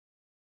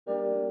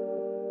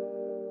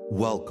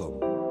Welcome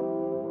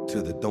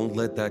to the Don't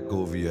Let That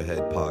Go Over Your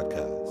Head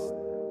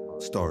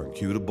podcast, starring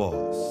Q the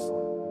Boss.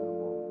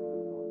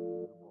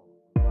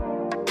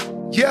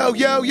 Yo,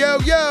 yo, yo,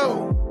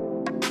 yo.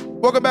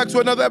 Welcome back to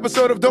another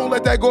episode of Don't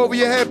Let That Go Over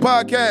Your Head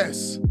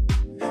podcast.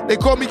 They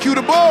call me Q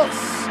the Boss.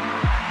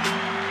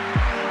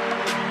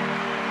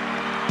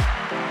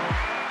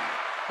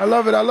 I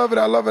love it, I love it,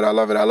 I love it, I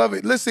love it, I love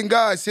it. Listen,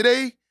 guys,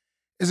 today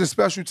is a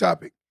special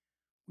topic.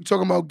 We're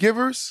talking about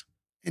givers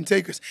and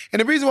takers. And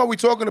the reason why we're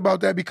talking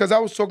about that, because I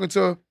was talking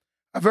to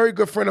a very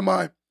good friend of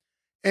mine,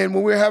 and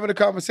when we were having a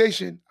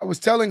conversation, I was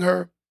telling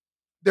her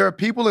there are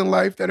people in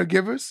life that are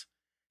givers,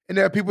 and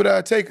there are people that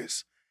are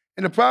takers.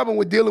 And the problem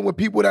with dealing with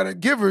people that are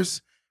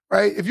givers,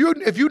 right? If you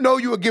know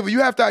you're a giver,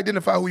 you have to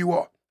identify who you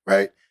are,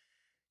 right?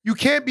 You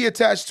can't be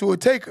attached to a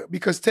taker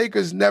because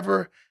takers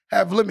never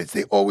have limits.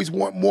 They always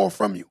want more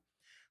from you.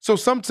 So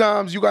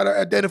sometimes you got to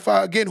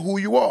identify, again, who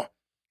you are.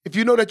 If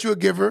you know that you're a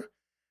giver,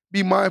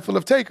 be mindful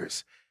of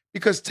takers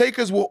because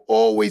takers will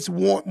always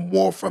want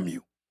more from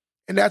you.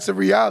 And that's a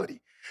reality.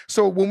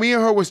 So when me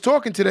and her was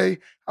talking today,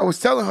 I was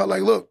telling her,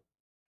 like, look,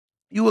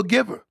 you a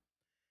giver.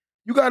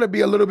 You got to be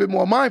a little bit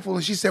more mindful.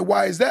 And she said,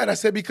 why is that? I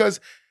said, because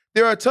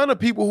there are a ton of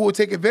people who will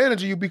take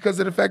advantage of you because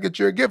of the fact that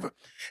you're a giver.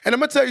 And I'm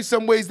going to tell you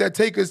some ways that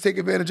takers take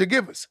advantage of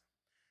givers.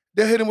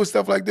 They're hitting with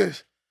stuff like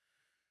this.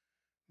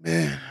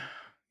 Man,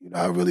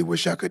 I really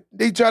wish I could.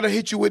 They try to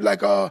hit you with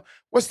like,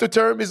 what's the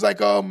term? It's like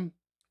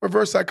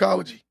reverse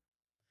psychology.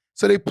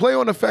 So they play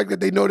on the fact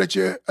that they know that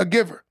you're a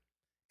giver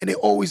and they're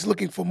always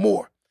looking for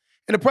more.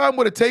 And the problem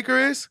with a taker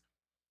is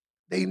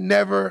they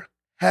never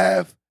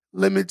have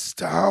limits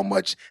to how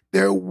much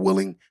they're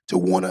willing to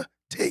want to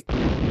take.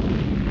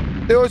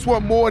 They always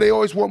want more, they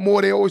always want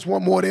more, they always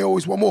want more, they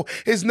always want more.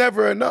 It's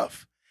never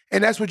enough.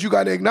 And that's what you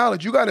got to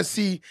acknowledge. You got to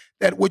see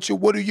that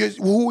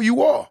who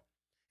you are.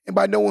 And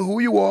by knowing who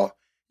you are,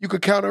 you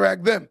could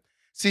counteract them.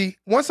 See,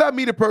 once I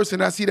meet a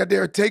person, I see that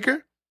they're a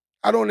taker,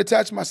 I don't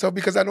attach myself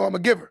because I know I'm a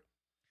giver.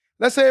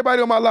 Let's say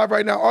everybody on my live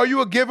right now, are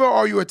you a giver or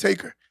are you a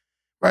taker,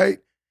 right?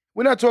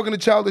 We're not talking to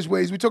childish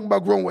ways. We're talking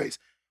about grown ways.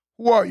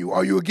 Who are you?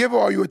 Are you a giver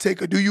or are you a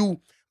taker? Do you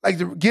like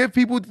to give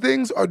people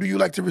things or do you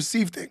like to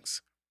receive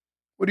things?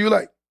 What do you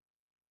like?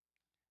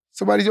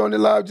 Somebody's on the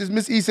live, just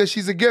Miss E says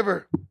she's a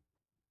giver.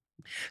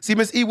 See,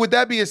 Miss E, with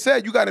that being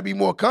said, you got to be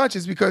more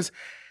conscious because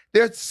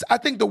I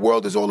think the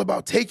world is all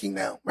about taking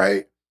now,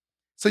 right?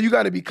 So you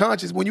got to be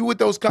conscious. When you with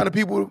those kind of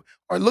people who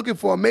are looking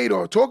for a mate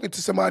or talking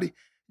to somebody,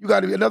 you got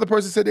to be, another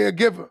person said they're a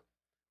giver,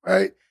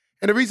 right?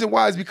 And the reason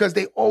why is because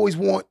they always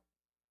want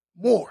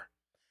more.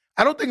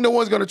 I don't think no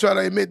one's going to try to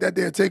admit that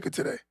they're a taker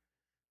today.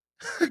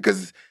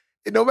 Because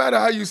no matter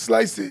how you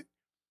slice it,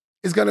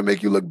 it's going to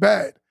make you look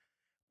bad.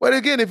 But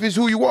again, if it's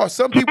who you are,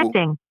 some people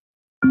believe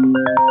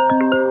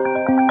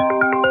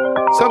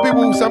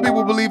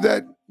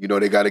that,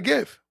 they got to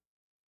give.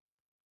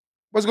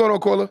 What's going on,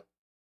 caller?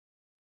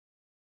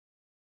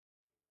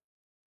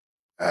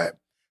 All right.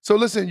 So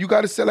listen, you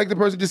got to set, like the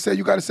person just said,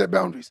 you got to set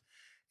boundaries.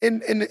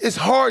 And it's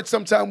hard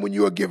sometimes when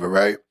you're a giver,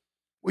 right?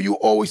 Where you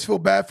always feel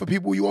bad for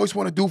people. You always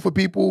want to do for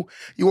people.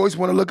 You always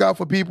want to look out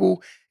for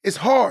people. It's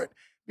hard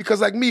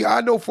because like me,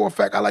 I know for a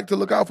fact I like to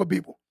look out for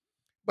people.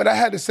 But I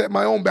had to set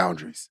my own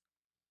boundaries.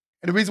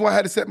 And the reason why I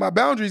had to set my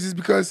boundaries is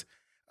because,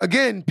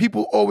 again,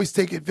 people always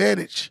take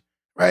advantage,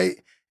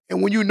 right?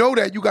 And when you know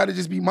that, you got to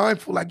just be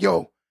mindful. Like,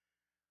 yo,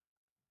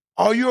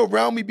 are you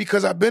around me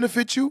because I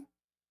benefit you?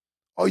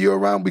 Or are you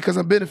around because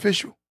I'm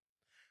beneficial?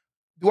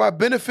 Do I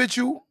benefit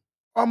you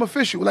or I'm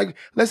official? Like,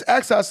 let's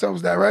ask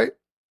ourselves that, right?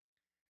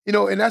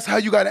 And that's how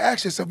you got to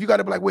ask yourself. You got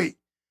to be like, wait,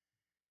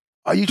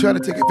 are you trying to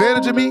take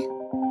advantage of me?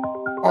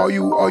 Or are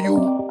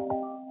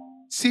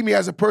you see me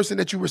as a person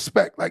that you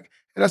respect? Like,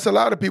 and that's a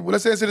lot of people.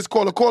 Let's answer this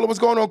caller. Caller, what's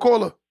going on,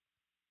 caller?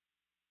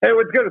 Hey,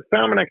 what's good? It's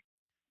Dominic.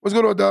 What's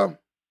going on, Dom?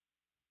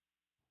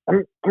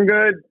 I'm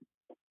good.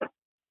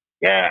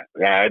 Yeah,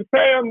 I'd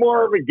say I'm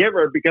more of a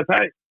giver because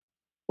I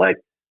like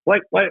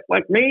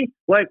me,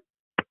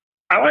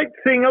 I like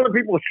seeing other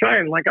people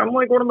shine. Like I'm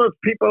like one of those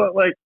people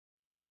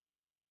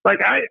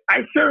that I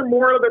share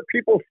more other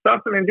people's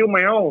stuff than I do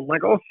my own.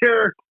 Like I'll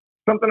share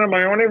something of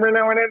my own every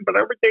now and then, but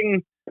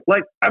everything,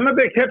 like I'm a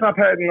big hip hop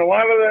head and a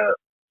lot of the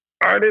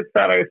artists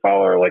that I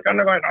follow are like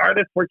underground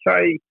artists, which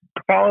I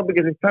follow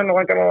because it's kind of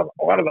like a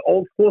lot of the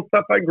old school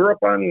stuff I grew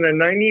up on in the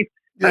 90s.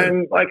 Yeah.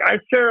 And like I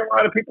share a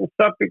lot of people's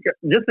stuff because,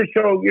 just to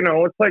show,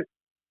 it's like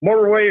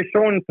more a way of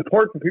showing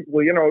support to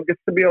people, just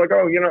to be like,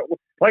 oh,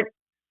 like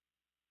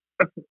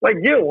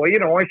you,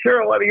 I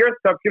share a lot of your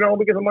stuff,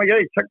 because I'm like,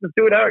 hey, check this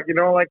dude out,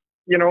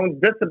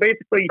 just to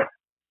basically,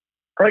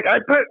 like I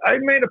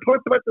made a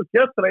post about this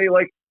yesterday,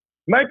 like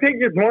my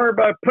page is more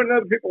about putting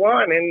other people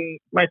on and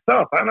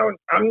myself.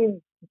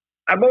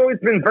 I've always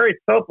been very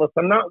selfless.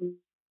 I'm not.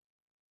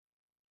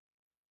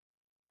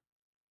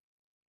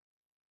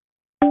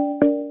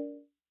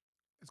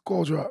 It's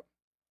call drop.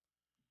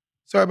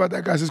 Sorry about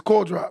that, guys. It's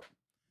call drop.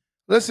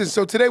 Listen,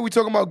 so today we're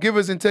talking about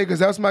givers and takers.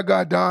 That's my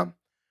guy, Dom,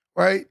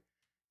 right?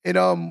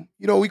 And,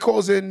 he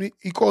calls in,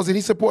 he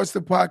supports the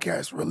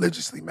podcast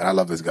religiously, man. I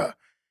love this guy.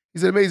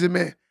 He's an amazing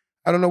man.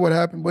 I don't know what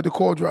happened, but the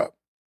call dropped.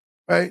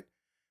 right?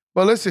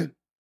 But listen,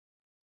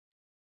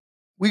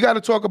 we got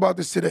to talk about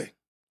this today.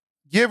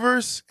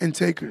 Givers and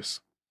takers.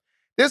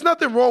 There's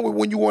nothing wrong with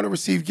when you want to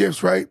receive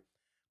gifts, right?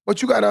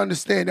 But you got to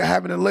understand that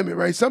having a limit,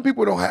 right? Some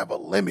people don't have a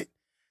limit.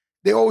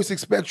 They always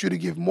expect you to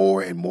give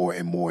more and more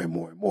and more and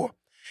more and more.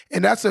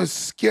 And that's a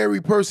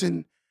scary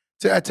person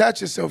to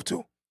attach yourself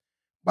to.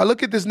 But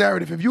look at this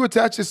narrative. If you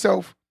attach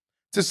yourself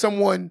to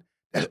someone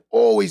that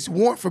always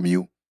want from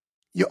you,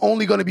 you're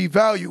only going to be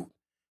valued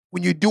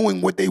when you're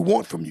doing what they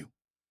want from you.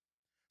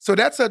 So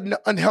that's an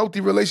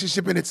unhealthy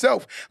relationship in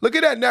itself. Look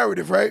at that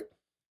narrative, right?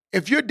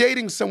 If you're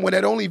dating someone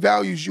that only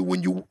values you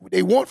when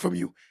they want from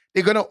you,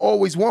 they're gonna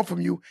always want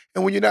from you.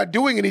 And when you're not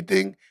doing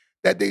anything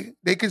that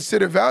they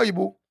consider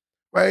valuable,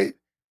 right?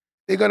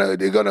 They're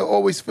gonna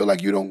always feel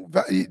like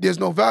there's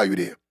no value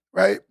there,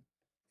 right?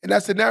 And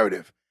that's the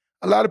narrative.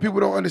 A lot of people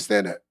don't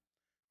understand that,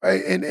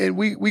 right? And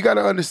we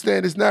gotta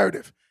understand this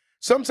narrative.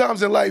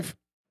 Sometimes in life,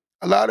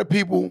 a lot of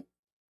people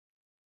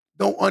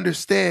don't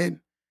understand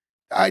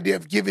the idea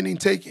of giving and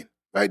taking,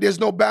 right? There's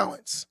no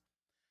balance,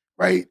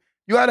 right?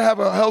 You got to have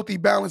a healthy,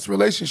 balanced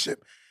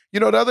relationship. You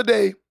know, the other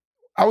day,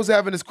 I was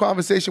having this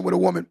conversation with a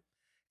woman,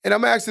 and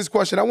I'm going to ask this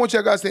question. I want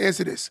you guys to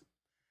answer this.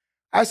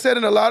 I said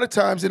in a lot of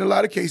times, in a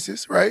lot of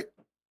cases, right,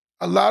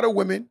 a lot of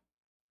women,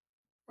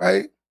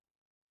 right,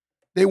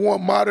 they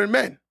want modern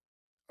men.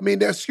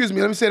 Excuse me,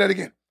 let me say that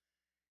again.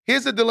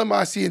 Here's the dilemma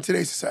I see in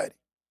today's society.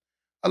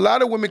 A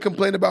lot of women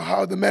complain about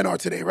how the men are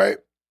today, right?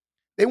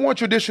 They want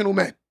traditional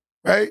men,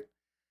 right?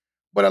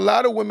 But a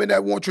lot of women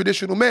that want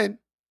traditional men,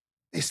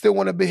 they still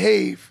want to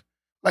behave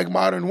like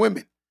modern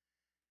women.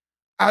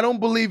 I don't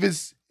believe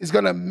it's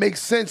going to make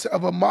sense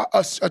of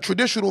a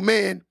traditional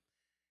man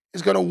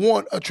is going to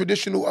want a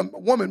traditional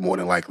woman more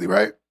than likely,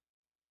 right?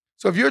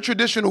 So if you're a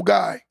traditional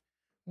guy,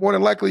 more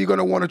than likely you're going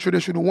to want a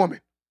traditional woman.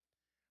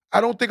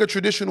 I don't think a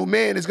traditional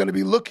man is going to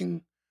be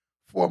looking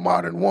for a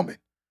modern woman,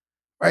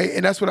 right?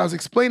 And that's what I was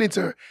explaining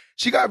to her.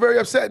 She got very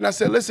upset, and I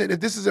said, listen,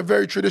 if this is a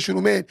very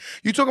traditional man,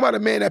 you're talking about a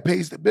man that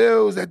pays the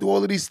bills, that do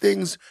all of these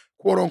things,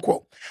 quote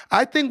unquote.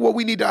 I think what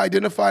we need to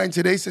identify in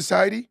today's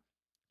society,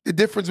 the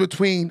difference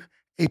between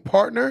a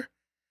partner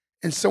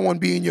and someone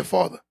being your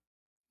father.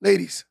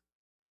 Ladies,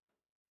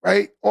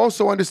 right?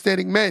 Also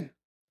understanding men.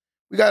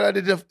 We got to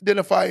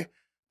identify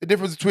the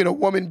difference between a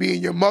woman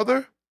being your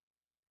mother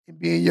and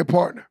being your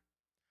partner.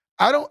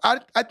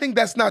 I think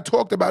that's not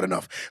talked about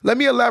enough. Let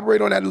me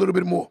elaborate on that a little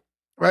bit more,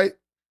 right?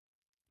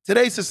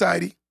 Today's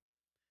society,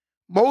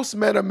 most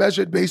men are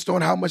measured based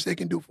on how much they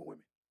can do for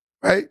women,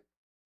 right?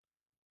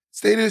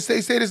 Say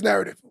this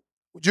narrative.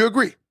 Would you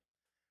agree?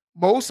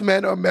 Most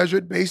men are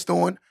measured based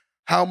on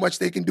how much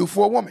they can do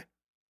for a woman,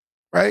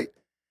 right?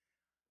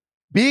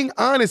 Being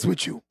honest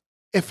with you,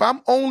 if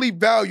I'm only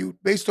valued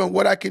based on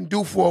what I can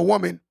do for a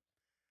woman,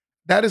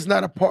 that is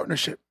not a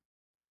partnership.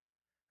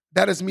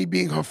 That is me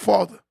being her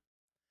father.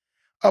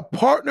 A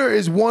partner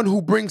is one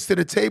who brings to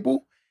the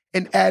table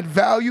and add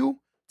value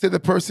to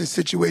the person's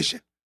situation.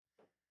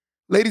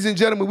 Ladies and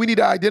gentlemen, we need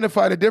to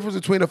identify the difference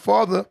between a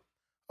father,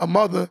 a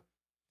mother,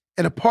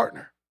 and a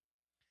partner.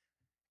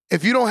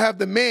 If you don't have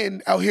the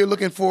man out here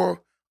looking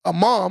for a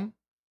mom,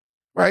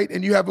 right,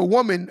 and you have a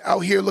woman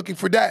out here looking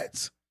for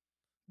dads,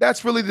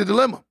 that's really the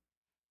dilemma.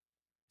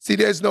 See,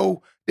 there's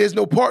no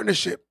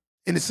partnership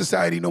in the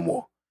society no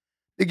more.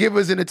 The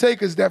givers and the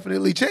takers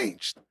definitely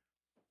changed,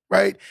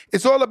 right?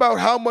 It's all about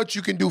how much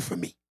you can do for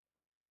me.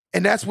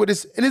 And that's what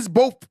it's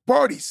both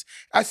parties.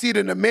 I see it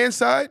on the man's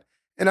side,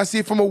 and I see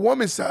it from a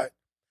woman's side.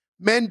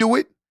 Men do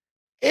it,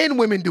 and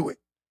women do it.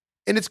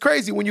 And it's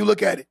crazy when you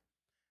look at it.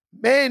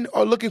 Men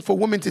are looking for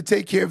women to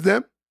take care of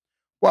them,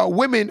 while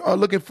women are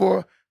looking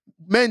for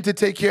men to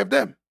take care of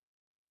them.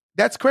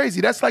 That's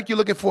crazy. That's like you're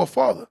looking for a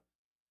father.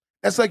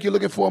 That's like you're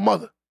looking for a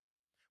mother.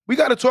 We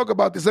got to talk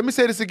about this. Let me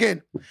say this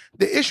again.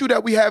 The issue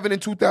that we have in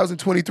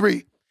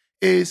 2023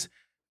 is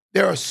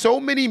there are so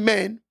many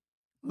men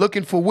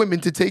looking for women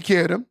to take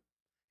care of them,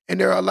 and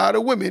there are a lot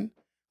of women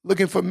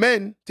looking for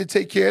men to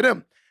take care of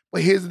them.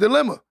 But here's the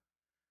dilemma.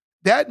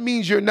 That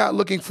means you're not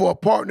looking for a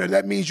partner.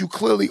 That means you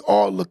clearly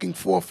are looking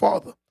for a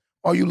father.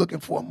 Or you looking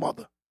for a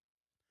mother?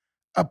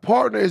 A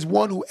partner is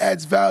one who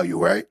adds value,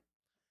 right?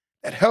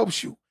 That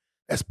helps you,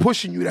 that's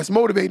pushing you, that's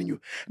motivating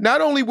you.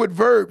 Not only with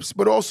verbs,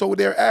 but also with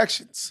their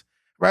actions,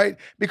 right?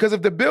 Because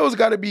if the bills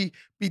got to be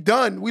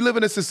done, we live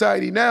in a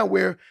society now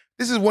where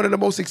this is one of the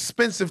most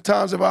expensive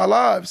times of our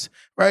lives,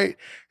 right?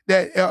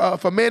 That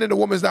if a man and a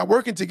woman is not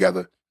working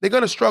together, they're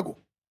going to struggle.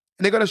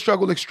 And they're going to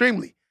struggle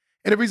extremely.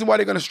 And the reason why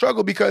they're going to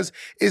struggle because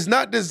it's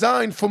not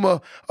designed from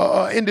a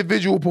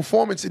individual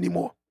performance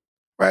anymore,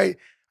 right?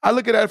 I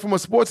look at that from a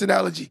sports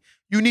analogy.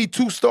 You need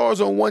 2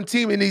 stars on one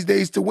team in these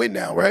days to win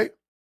now, right?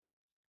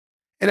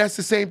 And that's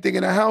the same thing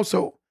in a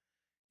household.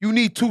 You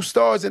need 2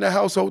 stars in a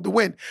household to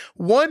win.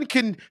 One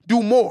can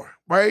do more,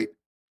 right?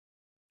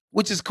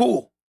 Which is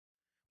cool.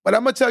 But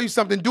I'm going to tell you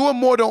something. Doing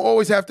more don't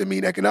always have to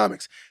mean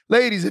economics.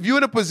 Ladies, if you're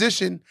in a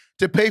position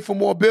to pay for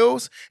more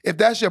bills, if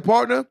that's your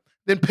partner,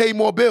 then pay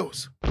more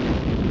bills.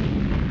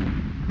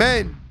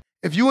 Men,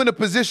 if you're in a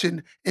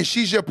position and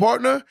she's your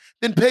partner,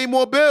 then pay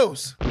more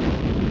bills.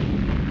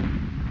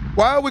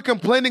 Why are we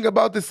complaining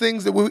about the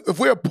things that if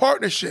we're a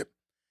partnership,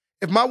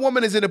 if my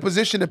woman is in a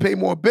position to pay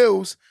more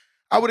bills,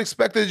 I would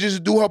expect her to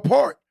just do her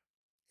part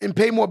and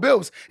pay more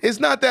bills. It's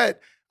not that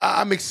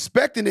I'm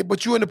expecting it,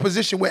 but you're in a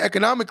position where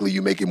economically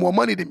you're making more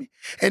money than me.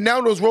 And now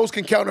those roles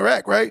can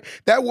counteract, right?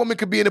 That woman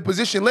could be in a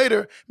position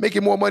later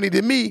making more money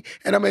than me,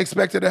 and I'm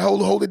expected to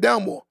hold it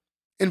down more.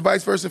 And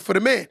vice versa for the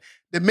man.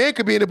 The man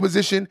could be in a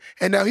position,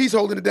 and now he's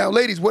holding it down.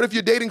 Ladies, what if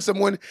you're dating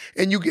someone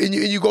and you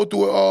go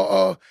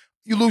through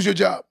you lose your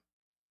job,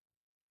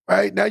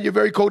 right? Now you're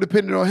very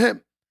codependent on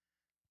him.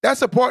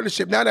 That's a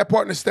partnership. Now that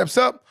partner steps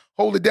up,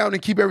 hold it down,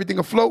 and keep everything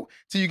afloat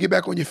till you get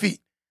back on your feet.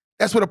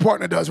 That's what a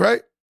partner does,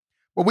 right?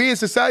 But we in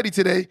society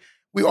today,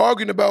 we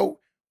arguing about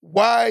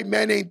why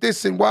men ain't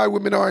this and why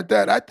women aren't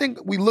that. I think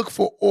we look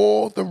for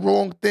all the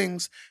wrong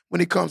things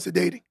when it comes to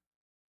dating,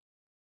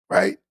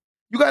 right?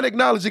 You got to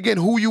acknowledge, again,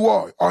 who you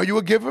are. Are you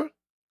a giver?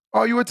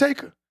 Are you a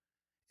taker?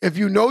 If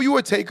you know you're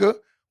a taker,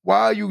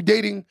 why are you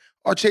dating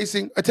or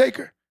chasing a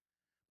taker?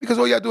 Because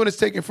all y'all doing is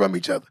taking from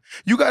each other.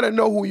 You got to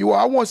know who you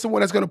are. I want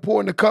someone that's going to pour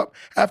in the cup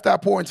after I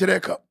pour into their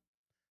cup.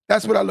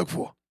 That's what I look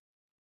for.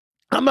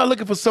 I'm not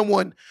looking for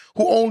someone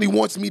who only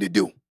wants me to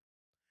do.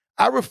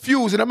 I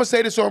refuse, and I'm going to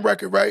say this on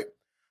record, right?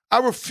 I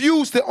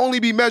refuse to only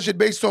be measured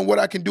based on what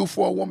I can do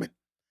for a woman.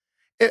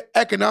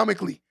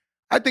 Economically,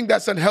 I think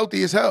that's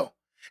unhealthy as hell.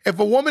 If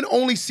a woman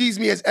only sees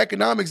me as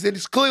economics, then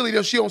it's clearly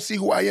that she don't see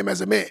who I am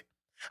as a man.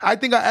 I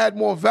think I add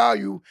more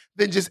value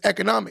than just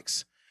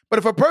economics. But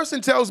if a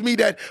person tells me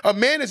that a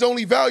man is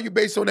only valued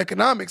based on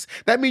economics,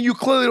 that means you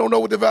clearly don't know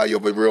what the value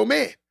of a real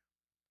man.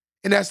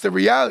 And that's the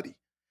reality.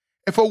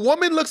 If a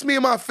woman looks me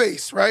in my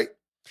face, right,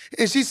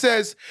 and she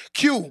says,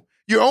 Q,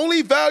 you're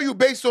only valued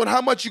based on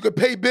how much you can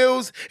pay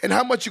bills and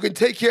how much you can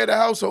take care of the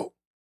household,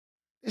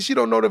 and she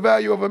don't know the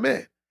value of a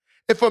man.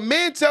 If a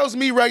man tells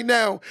me right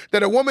now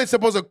that a woman's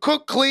supposed to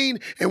cook, clean,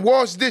 and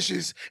wash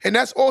dishes, and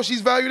that's all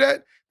she's valued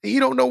at, then he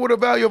don't know what the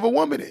value of a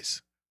woman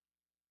is.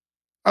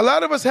 A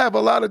lot of us have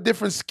a lot of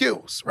different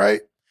skills,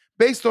 right,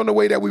 based on the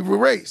way that we were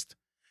raised.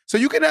 So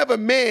you can have a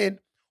man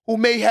who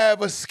may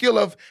have a skill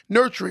of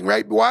nurturing,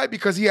 right? Why?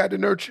 Because he had to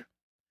nurture.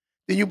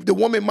 Then the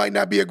woman might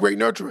not be a great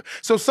nurturer.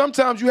 So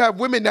sometimes you have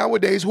women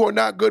nowadays who are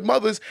not good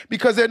mothers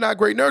because they're not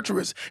great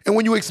nurturers. And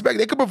when you expect,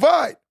 they can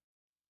provide,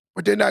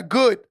 but they're not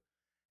good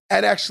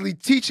at actually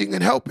teaching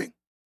and helping,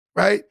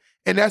 right?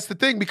 And that's the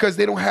thing, because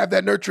they don't have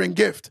that nurturing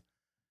gift.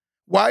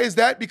 Why is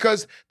that?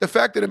 Because the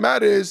fact of the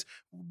matter is,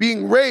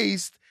 being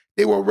raised,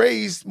 they were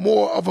raised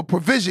more of a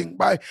provision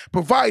by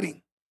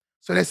providing.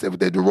 So that's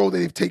the role that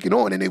they've taken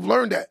on, and they've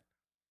learned that.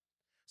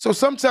 So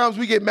sometimes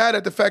we get mad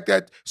at the fact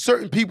that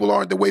certain people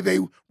aren't the way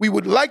we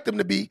would like them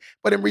to be,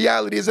 but in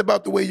reality, it's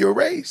about the way you're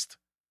raised.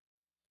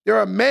 There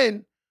are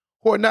men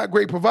who are not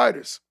great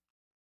providers.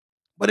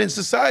 But in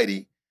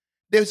society,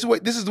 this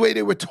is the way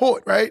they were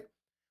taught, right?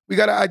 We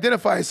got to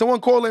identify it. Someone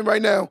call in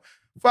right now,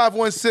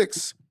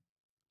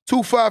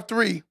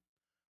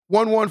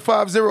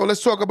 516-253-1150.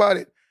 Let's talk about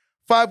it.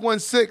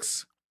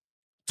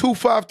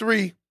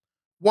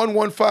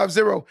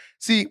 516-253-1150.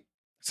 See,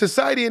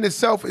 society in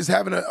itself is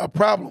having a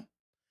problem.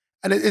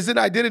 And it's an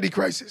identity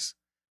crisis,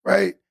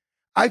 right?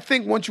 I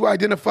think once you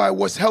identify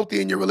what's healthy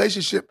in your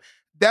relationship,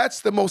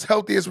 that's the most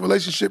healthiest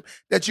relationship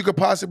that you could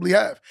possibly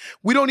have.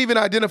 We don't even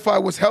identify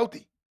what's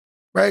healthy,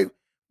 right?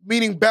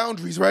 Meaning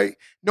boundaries, right?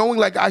 Knowing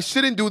like, I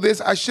shouldn't do this,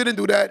 I shouldn't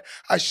do that,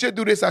 I should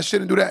do this, I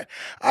shouldn't do that.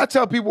 I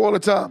tell people all the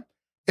time,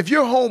 if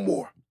you're home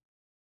more,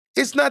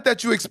 it's not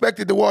that you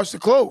expected to wash the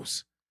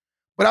clothes,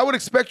 but I would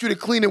expect you to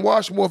clean and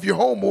wash more if you're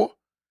home more,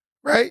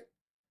 right?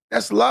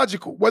 That's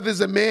logical, whether it's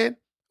a man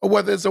or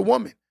whether it's a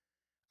woman.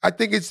 I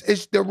think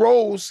it's the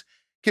roles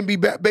can be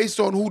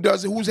based on who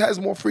does it, who has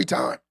more free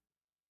time,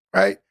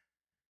 right?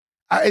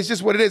 It's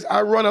just what it is.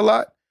 I run a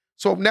lot,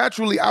 so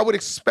naturally I would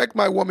expect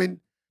my woman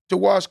to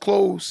wash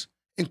clothes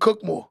and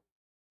cook more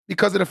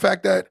because of the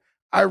fact that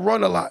I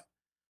run a lot,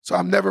 so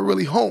I'm never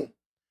really home.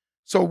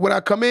 So when I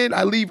come in,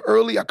 I leave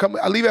early. I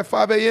leave at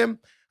 5 a.m.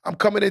 I'm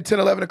coming in 10,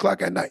 11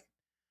 o'clock at night.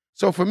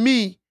 So for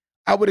me,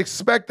 I would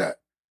expect that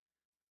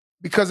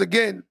because,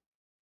 again,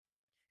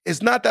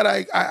 it's not that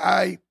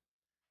I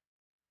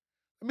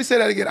let me say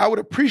that again. I would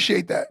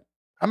appreciate that.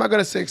 I'm not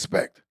going to say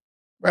expect,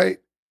 right?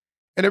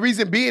 And the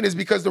reason being is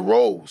because the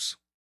roles,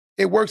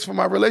 it works for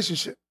my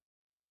relationship.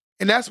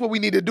 And that's what we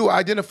need to do,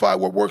 identify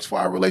what works for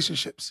our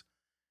relationships,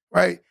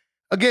 right?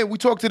 Again, we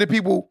talk to the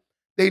people,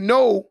 they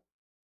know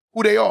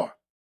who they are,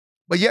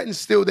 but yet and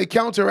still they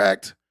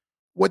counteract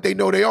what they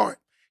know they aren't.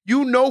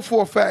 You know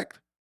for a fact,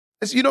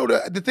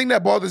 the thing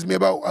that bothers me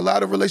about a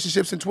lot of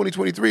relationships in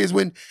 2023 is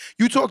when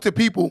you talk to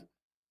people,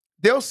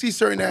 they'll see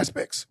certain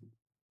aspects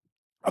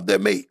of their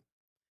mate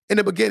in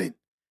the beginning,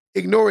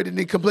 ignore it, and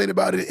then complain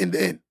about it in the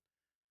end.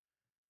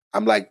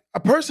 I'm like, a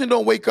person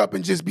don't wake up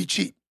and just be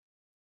cheap,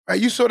 right?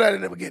 You saw that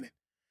in the beginning.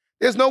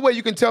 There's no way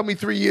you can tell me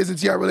 3 years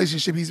into your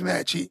relationship he's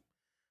mad cheap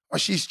or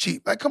she's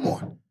cheap. Like, come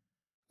on.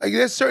 Like,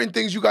 there's certain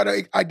things you got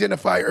to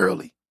identify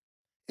early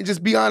and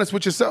just be honest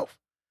with yourself.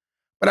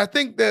 But I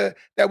think that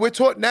we're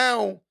taught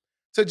now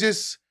to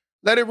just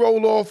let it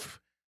roll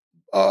off,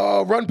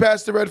 run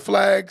past the red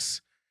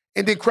flags,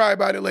 and then cry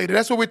about it later.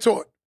 That's what we're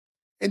taught.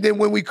 And then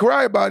when we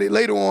cry about it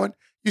later on,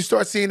 you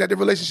start seeing that the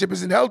relationship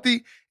isn't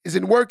healthy,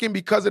 isn't working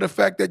because of the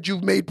fact that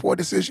you've made poor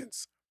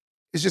decisions.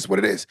 It's just what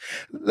it is.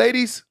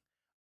 Ladies,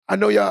 I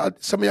know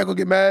some of y'all gonna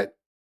get mad,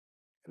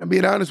 and I'm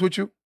being honest with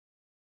you.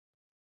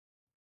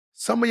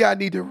 Some of y'all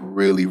need to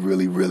really,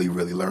 really, really,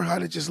 really learn how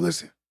to just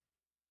listen.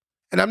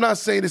 And I'm not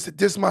saying this to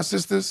diss my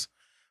sisters.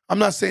 I'm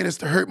not saying this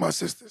to hurt my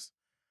sisters.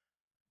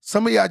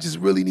 Some of y'all just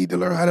really need to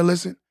learn how to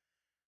listen.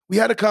 We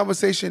had a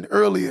conversation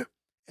earlier,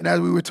 and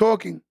as we were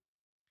talking,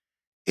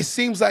 it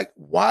seems like,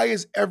 why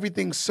is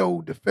everything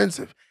so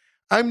defensive?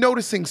 I'm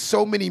noticing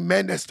so many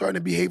men that's starting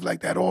to behave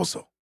like that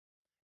also.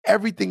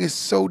 Everything is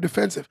so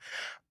defensive.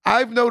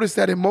 I've noticed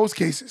that in most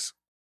cases,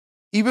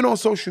 even on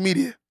social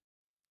media,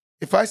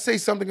 if I say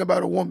something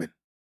about a woman,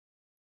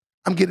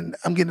 I'm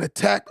getting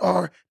attacked,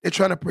 or they're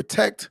trying to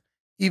protect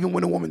even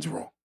when a woman's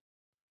wrong.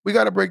 We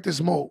got to break this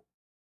mold,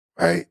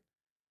 right?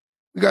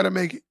 We got to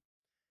make it.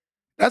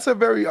 That's a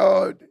very,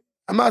 I'm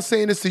not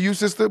saying this to you,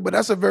 sister, but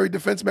that's a very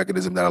defense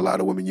mechanism that a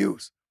lot of women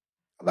use.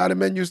 A lot of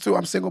men use too.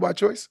 I'm single by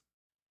choice,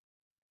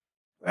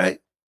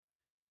 right?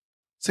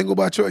 Single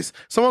by choice.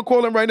 Someone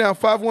call him right now,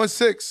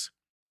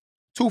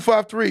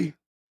 516-253-1150.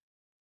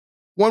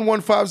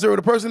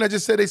 The person that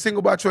just said they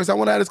single by choice, I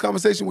want to have this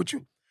conversation with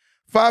you.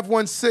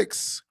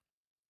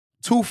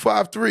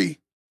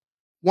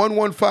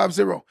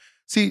 516-253-1150.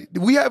 See,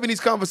 we having these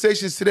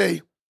conversations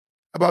today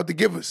about the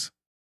givers.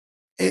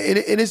 And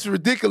it's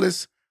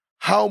ridiculous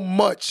how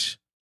much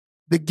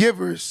the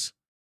givers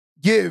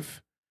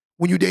give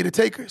when you date a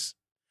takers.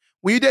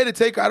 When you date a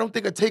taker, I don't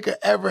think a taker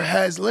ever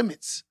has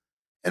limits.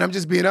 And I'm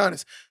just being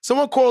honest.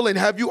 Someone call in,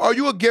 are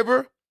you a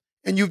giver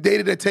and you've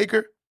dated a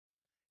taker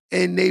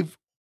and they've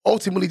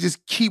ultimately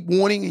just keep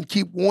wanting and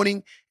keep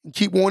wanting and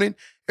keep wanting?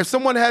 If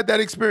someone had that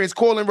experience,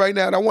 call in right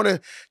now, and I want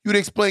you to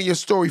explain your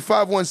story.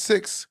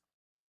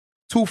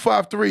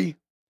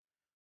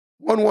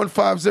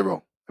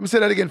 516-253-1150. Let me say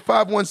that again,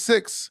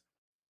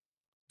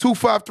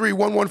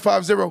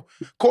 516-253-1150.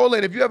 Call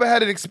in if you ever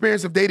had an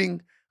experience of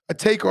dating a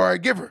taker or a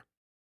giver,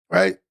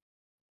 right?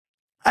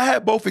 I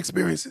had both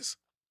experiences.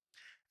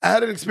 I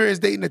had an experience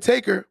dating a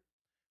taker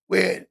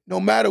where no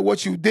matter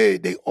what you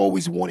did, they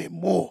always wanted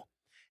more.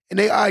 And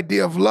their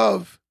idea of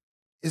love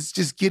is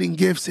just getting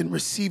gifts and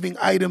receiving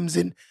items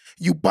and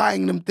you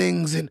buying them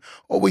things and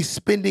always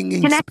spending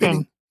and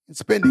spending and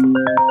spending,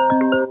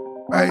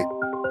 right?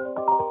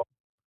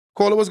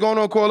 Caller, what's going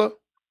on, caller?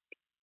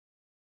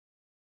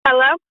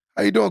 Hello?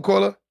 How you doing,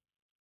 caller?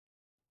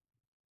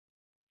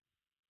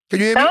 Can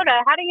you hear me?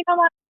 Soda, how do you know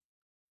what?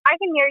 I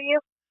can hear you.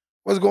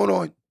 What's going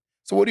on?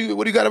 So what do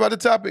you got about the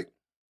topic?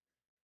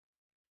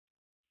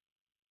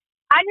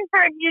 I just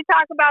heard you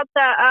talk about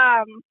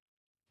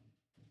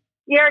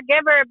you're a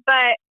giver,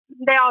 but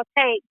they all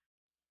take.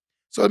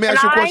 So let me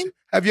ask you a question.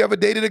 Have you ever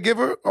dated a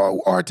giver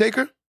or a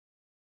taker?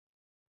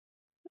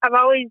 I've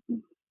always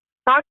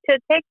talked to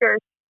takers.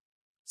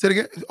 Say it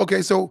again.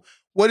 Okay, so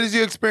what is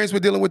your experience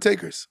with dealing with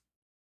takers?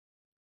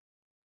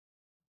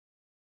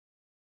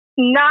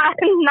 Not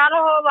a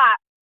whole lot.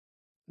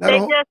 They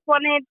just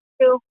wanted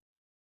to.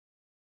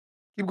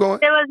 Keep going.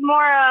 It was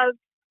more of,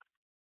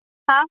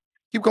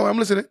 Keep going. I'm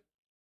listening.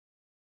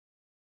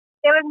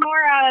 It was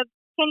more of,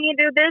 can you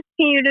do this?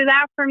 Can you do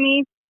that for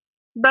me?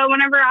 But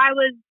whenever I'm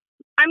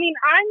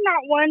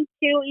not one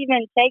to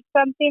even take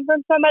something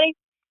from somebody,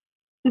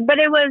 but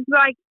it was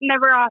like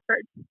never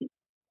offered.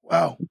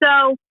 Wow.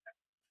 So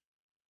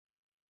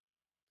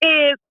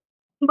it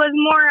was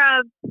more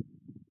of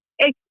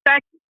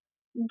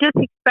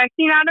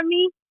expecting out of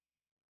me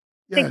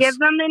to give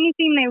them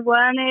anything they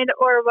wanted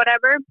or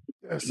whatever.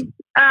 Yes.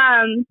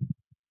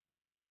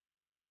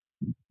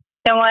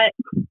 Than what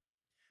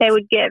they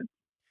would give.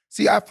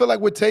 See, I feel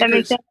like with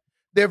takers,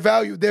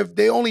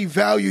 they only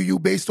value you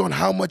based on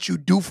how much you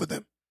do for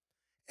them.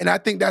 And I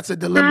think that's a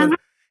dilemma. Mm-hmm.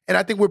 And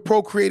I think we're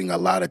procreating a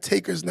lot of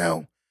takers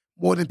now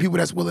more than people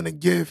that's willing to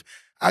give.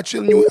 I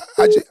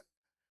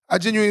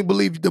genuinely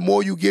believe the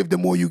more you give, the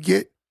more you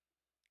get.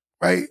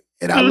 Right?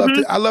 And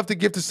I love to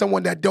give to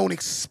someone that don't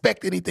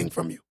expect anything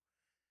from you.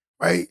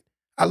 Right?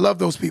 I love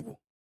those people.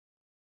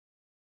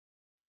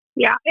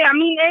 Yeah. I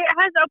mean, it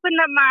has opened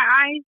up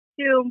my eyes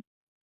to,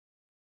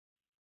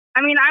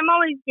 I'm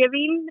always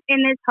giving,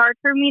 and it's hard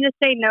for me to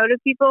say no to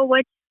people,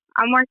 which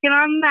I'm working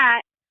on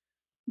that.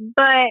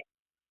 But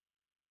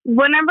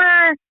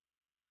whenever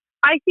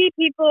I see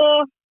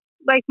people,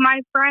 like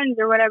my friends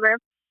or whatever,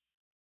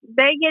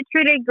 they get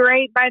treated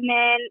great by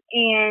men,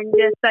 and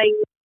just like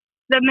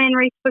the men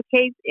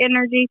reciprocate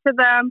energy to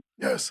them.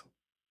 Yes.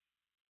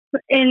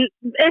 And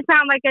it's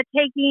not like a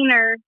taking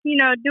or,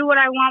 do what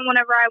I want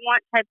whenever I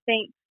want type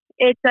thing.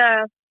 It's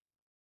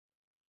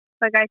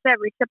like I said,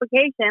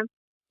 reciprocation.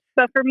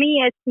 But for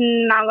me, it's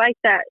not like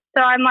that.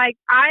 So I'm like,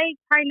 I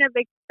kind of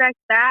expect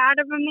that out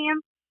of a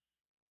man.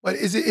 But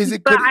is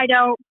it? But I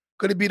don't.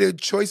 Could it be the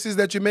choices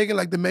that you're making,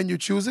 like the men you're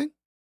choosing?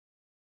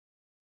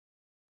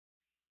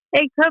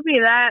 It could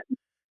be that.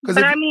 But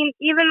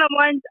even the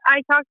ones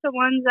I talk to,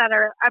 ones that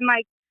are, I'm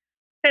like,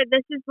 hey,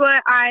 this is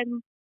what I've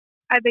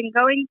been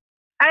going.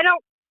 I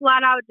don't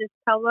flat out just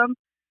tell them.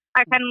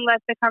 I kind of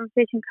let the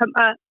conversation come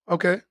up.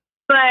 Okay.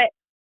 But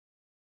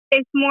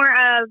it's more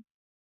of,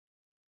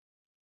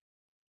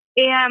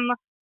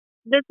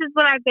 this is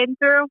what I've been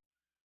through.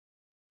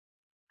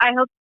 I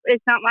hope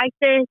it's not like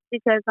this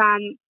because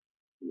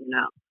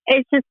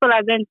it's just what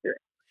I've been through.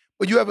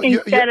 But you ever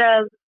you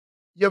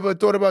ever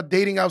thought about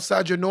dating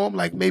outside your norm?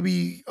 Like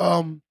maybe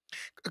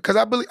because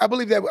I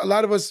believe that a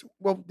lot of us,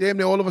 well, damn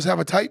near all of us have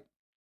a type,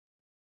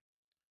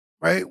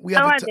 right? We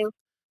have I do.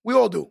 We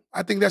all do.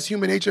 I think that's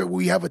human nature.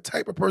 We have a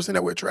type of person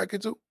that we're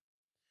attracted to.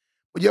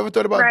 But you ever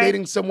thought about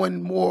dating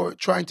someone more,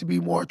 trying to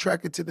be more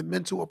attracted to the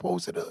mental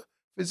opposed to the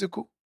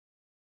physical?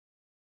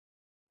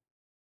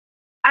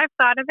 I've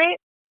thought of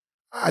it.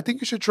 I think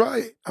you should try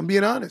it. I'm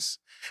being honest.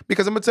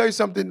 Because I'm going to tell you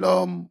something,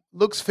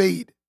 looks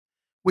fade.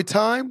 With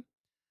time,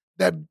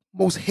 that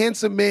most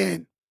handsome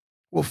man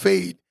will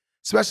fade,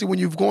 especially when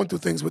you've gone through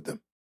things with them,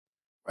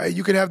 right?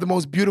 You can have the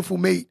most beautiful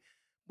mate,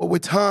 but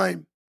with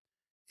time,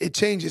 it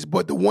changes.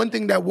 But the one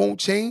thing that won't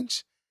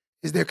change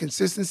is their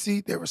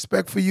consistency, their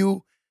respect for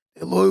you,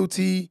 their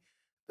loyalty.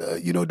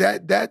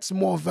 That's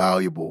more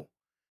valuable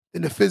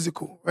than the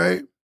physical,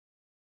 right?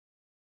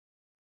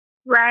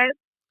 Right.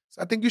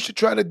 So I think you should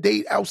try to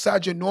date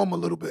outside your norm a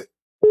little bit.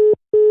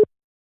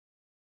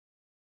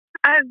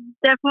 I've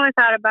definitely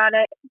thought about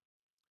it.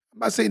 I'm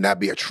not saying not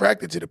be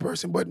attracted to the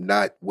person, but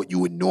not what you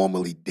would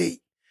normally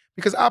date.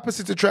 Because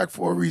opposites attract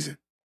for a reason.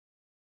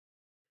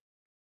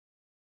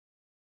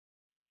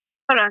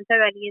 Hold on, say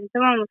that again.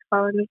 Someone was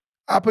calling me.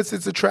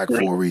 Opposites attract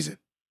for a reason.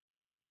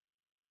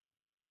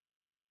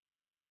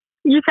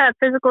 You said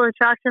physical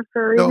attraction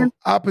for a reason? No,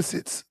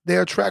 opposites. They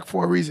attract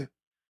for a reason.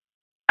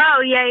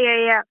 Oh,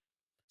 yeah.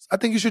 I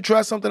think you should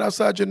try something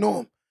outside your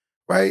norm,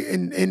 right?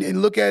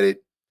 And look at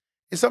it.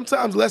 And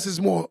sometimes less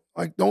is more.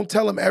 Like, don't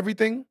tell them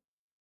everything.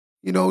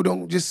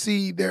 Don't just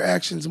see their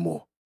actions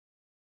more,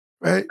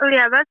 right? Oh,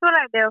 yeah, that's what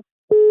I do.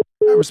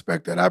 I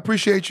respect that. I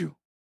appreciate you.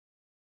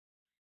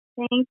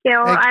 Thank you.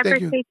 I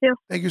appreciate you.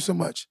 Thank you so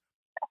much.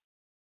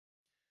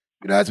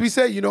 As we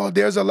say,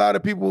 there's a lot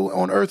of people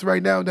on earth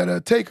right now that are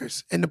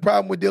takers. And the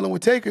problem with dealing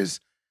with takers,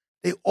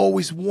 they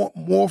always want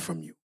more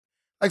from you.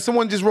 Like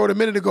someone just wrote a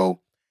minute ago,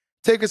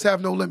 takers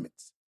have no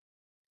limits.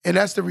 And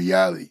that's the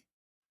reality.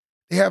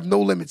 They have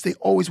no limits. They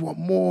always want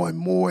more and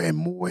more and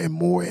more and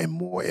more and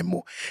more and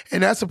more.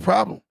 And that's a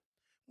problem.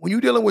 When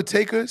you're dealing with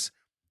takers,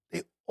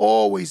 they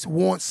always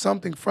want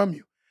something from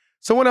you.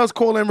 Someone else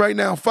call in right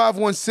now,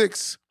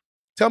 516.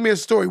 Tell me a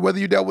story, whether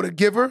you dealt with a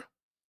giver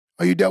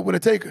or you dealt with a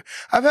taker.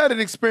 I've had an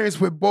experience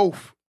with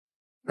both,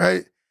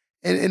 right?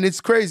 And it's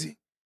crazy,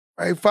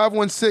 right?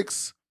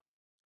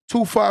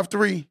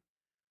 516-253-1150.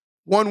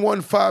 One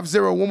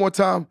more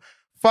time,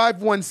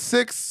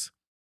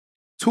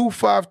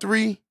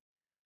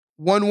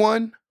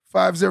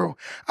 516-253-1150.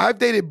 I've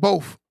dated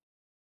both.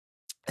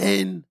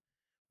 And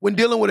when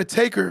dealing with a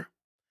taker,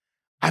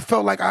 I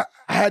felt like I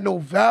had no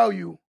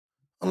value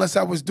unless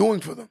I was doing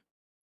for them.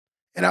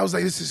 And I was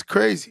like, this is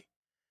crazy.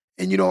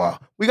 And,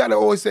 we got to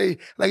always say,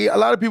 like, a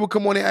lot of people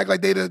come on and act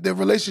like they're the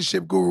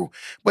relationship guru.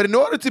 But in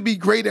order to be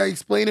great at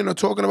explaining or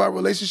talking about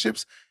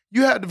relationships,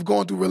 you have to have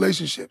gone through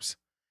relationships.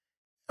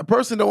 A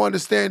person don't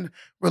understand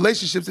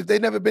relationships if they've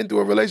never been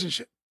through a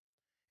relationship.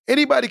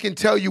 Anybody can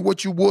tell you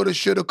what you would or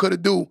should or could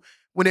have do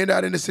when they're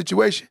not in a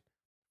situation,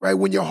 right?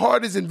 When your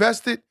heart is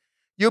invested,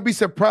 you'll be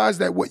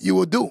surprised at what you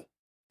will do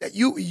that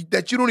you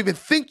don't even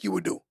think you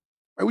would do,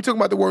 right? We're talking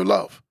about the word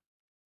love.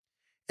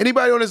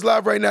 Anybody on this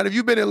live right now, if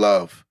you've been in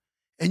love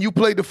and you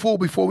played the fool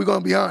before, we're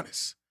going to be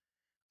honest.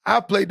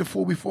 I've played the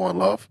fool before in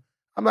love.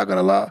 I'm not going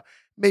to lie.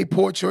 Made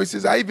poor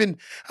choices.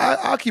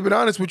 I'll keep it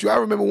honest with you. I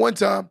remember one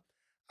time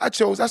I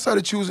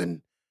started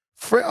choosing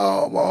my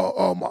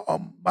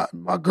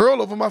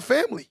girl over my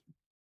family,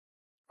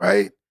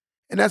 right?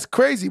 And that's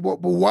crazy,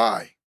 but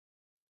why?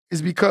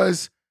 Is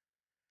because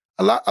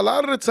a lot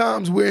of the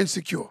times we're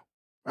insecure,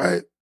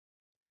 right?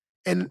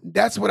 And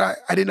that's what I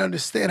didn't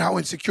understand, how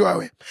insecure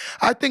I am.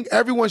 I think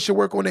everyone should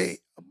work on their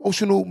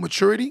emotional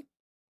maturity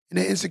and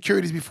their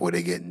insecurities before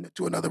they get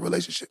into another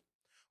relationship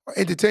or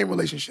entertain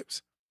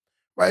relationships,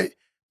 right?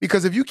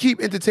 Because if you keep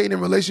entertaining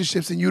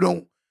relationships and you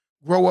don't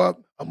grow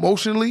up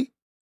emotionally,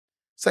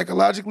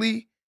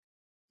 psychologically,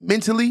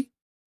 mentally,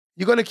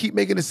 you're going to keep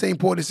making the same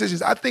poor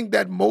decisions. I think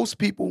that most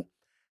people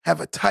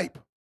have a type.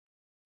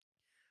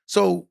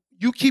 So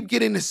you keep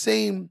getting the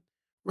same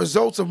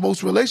results of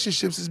most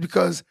relationships is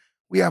because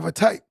we have a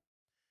type.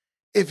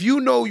 If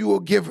you know you're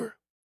a giver,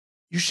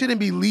 you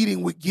shouldn't be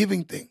leading with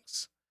giving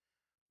things.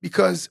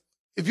 Because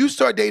if you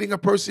start dating a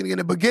person in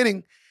the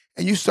beginning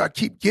and you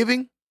keep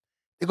giving,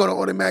 they're going to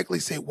automatically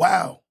say,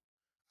 wow,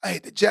 I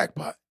hit the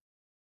jackpot,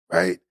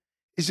 right?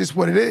 It's just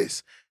what it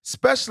is.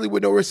 Especially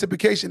with no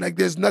reciprocation. Like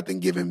there's nothing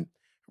given,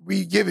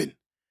 re-given,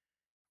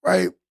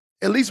 right?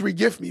 At least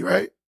re-gift me,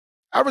 right?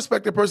 I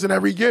respect the person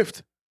that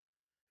re-gift,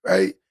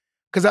 right?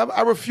 Because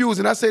I refuse,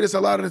 and I say this a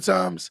lot of the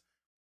times,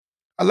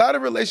 a lot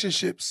of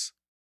relationships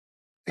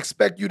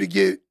expect you to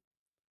get,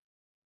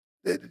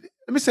 let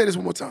me say this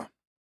one more time.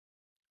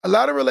 A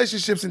lot of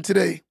relationships in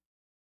today,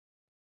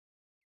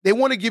 they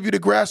want to give you the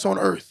grass on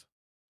earth,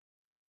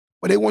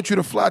 but they want you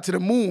to fly to the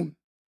moon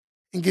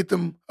and get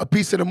them a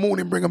piece of the moon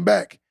and bring them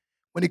back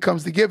when it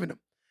comes to giving them.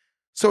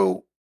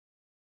 So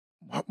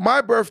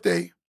my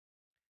birthday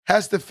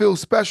has to feel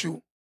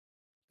special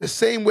the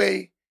same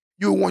way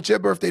you would want your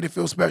birthday to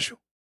feel special.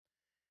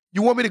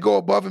 You want me to go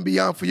above and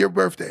beyond for your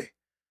birthday,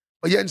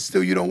 but yet and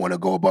still you don't want to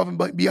go above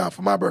and beyond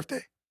for my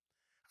birthday.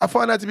 I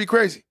find that to be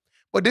crazy.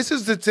 But this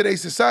is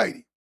today's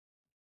society.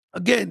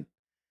 Again,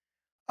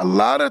 a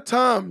lot of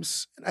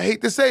times, and I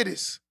hate to say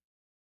this,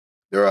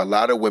 there are a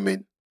lot of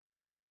women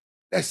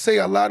that say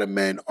a lot of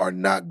men are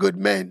not good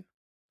men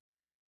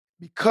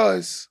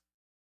because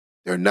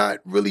they're not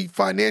really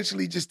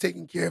financially just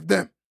taking care of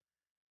them.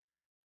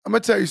 I'm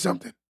going to tell you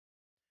something.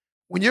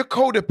 When you're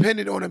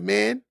codependent on a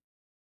man,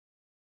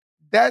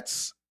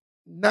 that's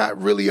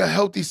not really a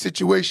healthy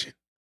situation,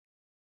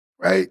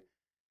 right?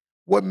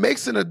 What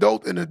makes an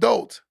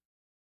adult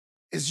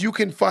is you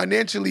can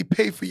financially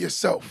pay for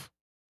yourself.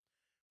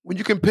 When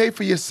you can pay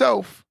for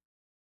yourself,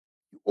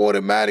 you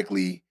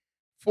automatically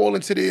fall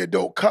into the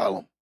adult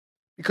column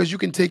because you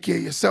can take care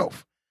of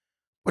yourself.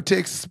 But to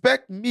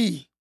expect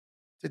me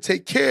to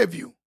take care of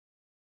you,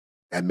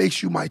 that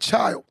makes you my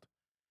child.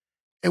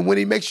 And when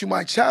he makes you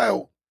my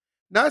child,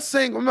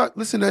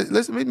 listen,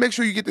 let me make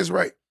sure you get this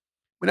right.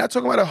 We're not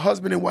talking about a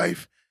husband and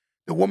wife.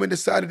 The woman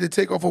decided to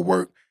take off of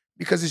work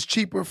because it's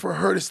cheaper for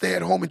her to stay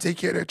at home and take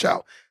care of their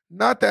child.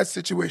 Not that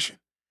situation.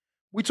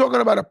 We're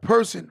talking about a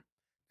person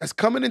that's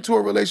coming into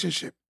a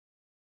relationship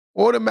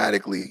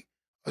automatically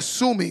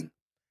assuming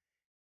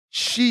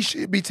she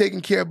should be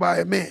taken care of by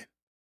a man.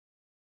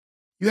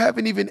 You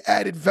haven't even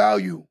added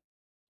value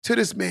to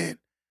this man,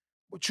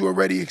 but you're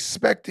already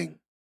expecting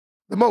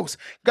the most.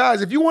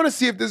 Guys, if you want to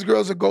see if this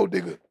girl's a gold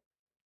digger,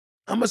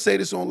 I'm going to say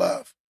this on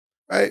live,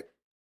 right?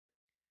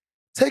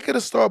 Take her to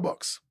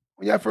Starbucks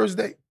on your first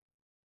date.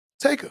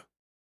 Take her.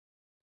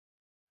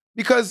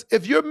 Because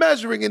if you're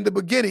measuring in the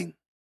beginning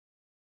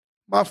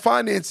my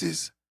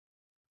finances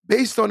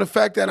based on the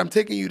fact that I'm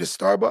taking you to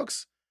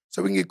Starbucks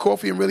so we can get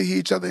coffee and really hear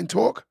each other and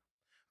talk,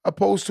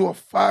 opposed to a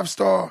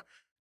 5-star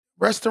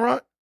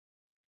restaurant,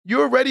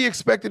 you're already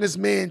expecting this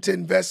man to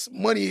invest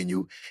money in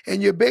you,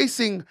 and you're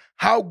basing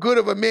how good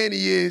of a man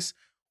he is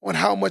on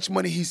how much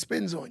money he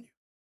spends on you.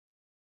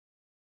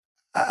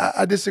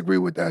 I disagree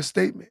with that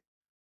statement,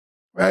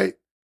 right?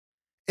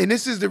 And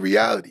this is the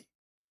reality.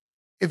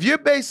 If you're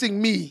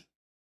basing me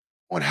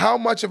on how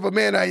much of a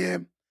man I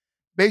am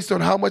based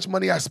on how much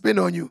money I spend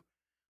on you,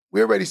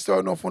 we're already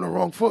starting off on the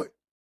wrong foot,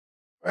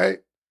 right?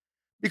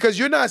 Because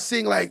you're not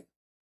seeing like,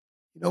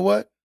 you know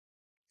what?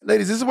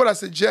 Ladies, this is what I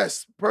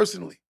suggest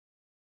personally.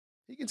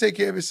 He can take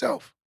care of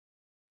himself.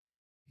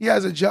 He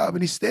has a job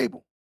and he's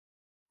stable,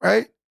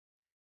 right?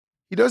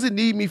 He doesn't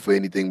need me for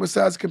anything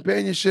besides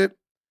companionship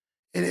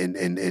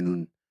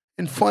and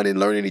fun and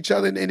learning each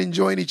other and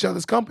enjoying each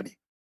other's company,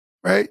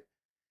 right?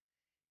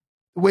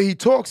 The way he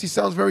talks, he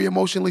sounds very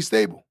emotionally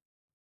stable.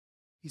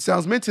 He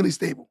sounds mentally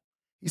stable.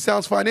 He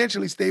sounds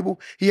financially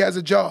stable. He has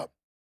a job,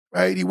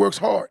 right? He works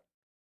hard.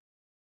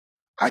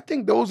 I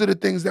think those are the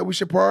things that we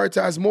should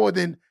prioritize more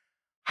than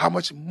how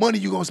much money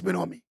you're going to spend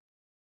on me.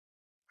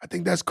 I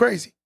think that's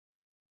crazy.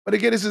 But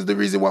again, this is the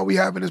reason why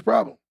we're having this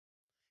problem.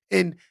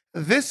 And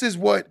this is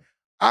what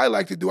I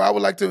like to do.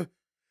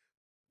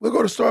 We'll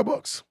go to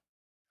Starbucks.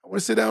 I want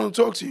to sit down and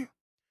talk to you.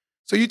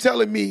 So you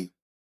telling me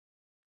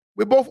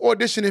we're both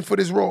auditioning for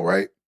this role,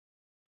 right?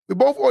 We're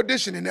both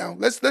auditioning now.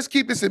 Let's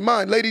keep this in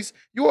mind. Ladies,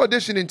 you're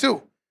auditioning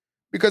too.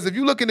 Because if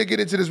you're looking to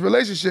get into this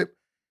relationship,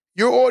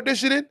 you're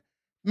auditioning.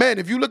 Men,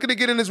 if you're looking to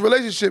get in this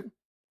relationship,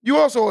 you're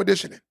also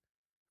auditioning,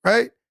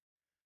 right?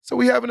 So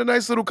we having a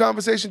nice little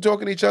conversation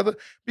talking to each other.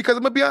 Because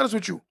I'm going to be honest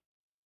with you.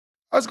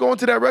 Us going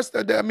to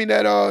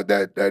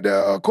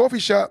that coffee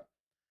shop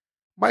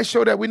might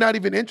show that we're not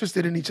even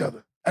interested in each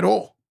other at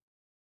all.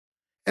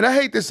 And I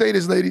hate to say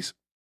this, ladies.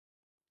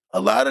 A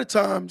lot of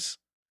times,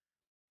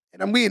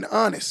 and I'm being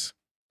honest,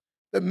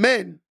 the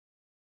men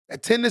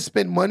that tend to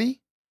spend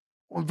money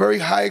on very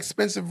high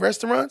expensive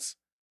restaurants,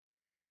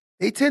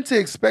 they tend to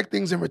expect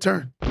things in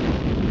return.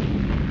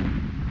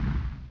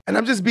 And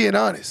I'm just being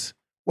honest.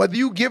 Whether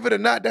you give it or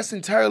not, that's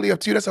entirely up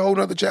to you. That's a whole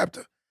nother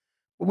chapter.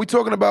 But we're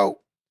talking about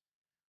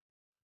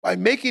by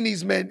making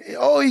these men,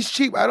 oh, he's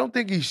cheap. I don't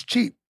think he's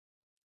cheap.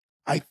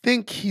 I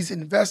think he's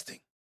investing.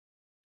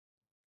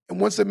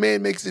 And once a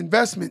man makes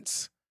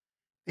investments,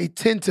 they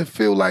tend to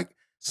feel like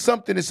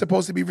something is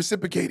supposed to be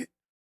reciprocated.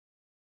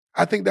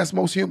 I think that's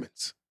most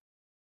humans.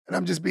 And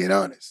I'm just being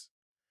honest.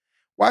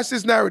 Watch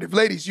this narrative.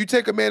 Ladies, you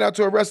take a man out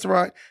to a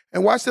restaurant,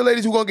 and watch the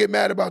ladies who are going to get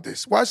mad about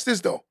this. Watch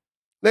this, though.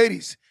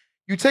 Ladies,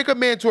 you take a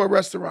man to a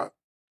restaurant,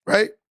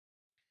 right?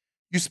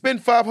 You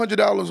spend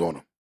 $500 on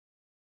him,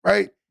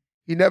 right?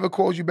 He never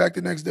calls you back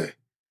the next day.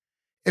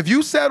 If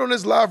you sat on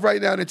this live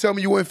right now and tell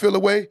me you wouldn't feel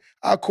away,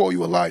 I'll call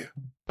you a liar.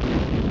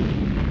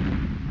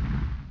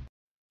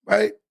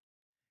 Right?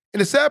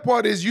 And the sad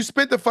part is you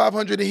spent the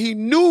 $500 and he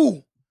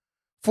knew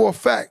for a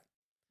fact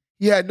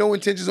he had no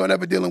intentions on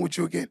ever dealing with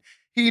you again.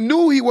 He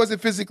knew he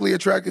wasn't physically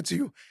attracted to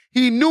you.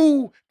 He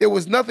knew there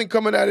was nothing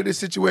coming out of this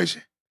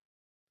situation.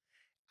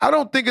 I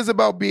don't think it's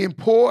about being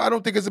poor. I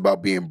don't think it's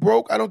about being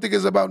broke. I don't think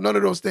it's about none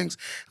of those things.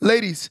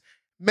 Ladies,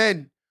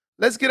 men,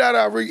 let's get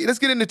let's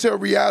get into a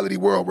reality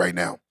world right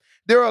now.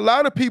 There are a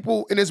lot of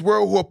people in this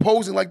world who are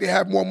posing like they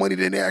have more money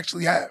than they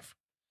actually have.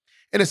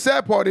 And the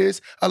sad part is,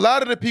 a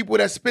lot of the people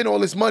that spend all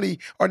this money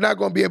are not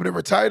going to be able to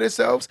retire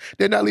themselves.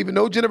 They're not leaving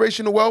no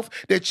generational wealth.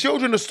 Their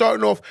children are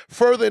starting off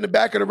further in the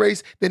back of the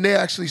race than they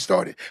actually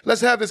started.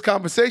 Let's have this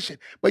conversation.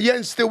 But yet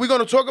and still, we're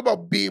going to talk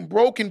about being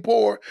broke and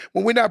poor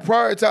when we're not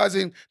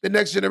prioritizing the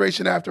next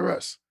generation after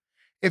us.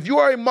 If you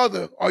are a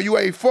mother or you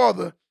are a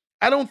father,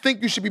 I don't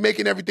think you should be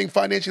making everything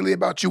financially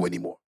about you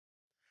anymore.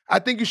 I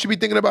think you should be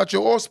thinking about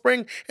your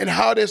offspring and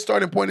how their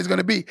starting point is going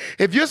to be.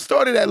 If you're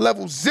started at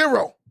level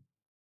 0,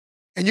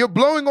 and you're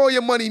blowing all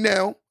your money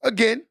now,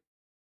 again,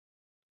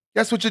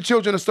 guess what your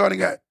children are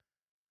starting at?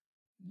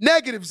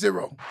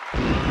 -0.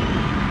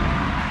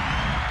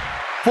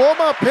 For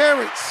my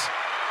parents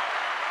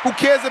who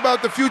cares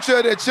about the future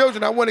of their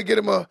children, I want to give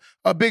them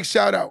a big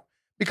shout out.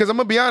 Because I'm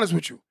going to be honest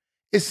with you.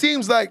 It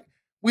seems like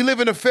we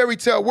live in a fairy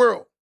tale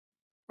world,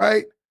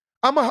 right?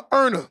 I'm an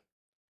earner.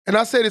 And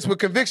I say this with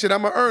conviction,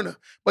 I'm an earner.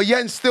 But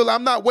yet and still,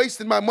 I'm not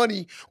wasting my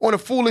money on a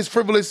foolish,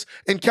 frivolous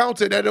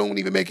encounter that don't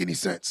even make any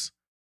sense.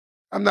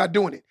 I'm not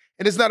doing it.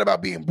 And it's not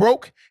about being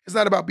broke. It's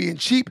not about being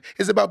cheap.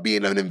 It's about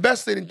being an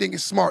investor and thinking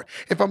smart.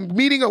 If I'm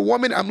meeting a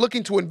woman, I'm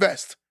looking to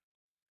invest.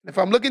 If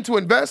I'm looking to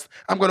invest,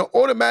 I'm going to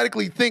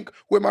automatically think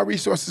where my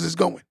resources is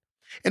going.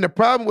 And the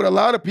problem with a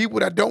lot of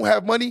people that don't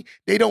have money,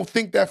 they don't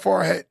think that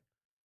far ahead.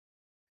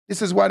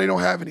 This is why they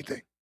don't have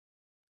anything.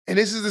 And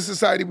this is the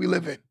society we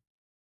live in.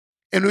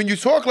 And when you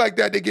talk like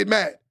that, they get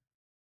mad.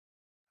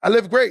 I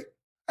live great.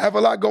 I have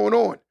a lot going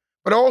on.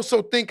 But I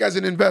also think as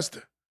an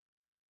investor,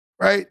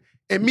 right?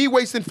 And me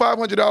wasting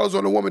 $500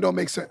 on a woman don't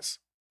make sense.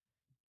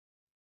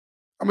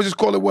 I'm going to just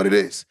call it what it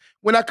is.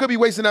 When I could be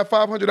wasting that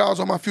 $500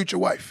 on my future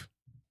wife.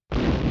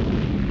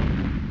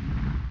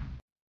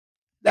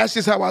 That's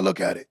just how I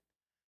look at it.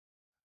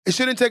 It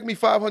shouldn't take me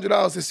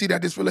 $500 to see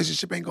that this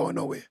relationship ain't going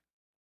nowhere.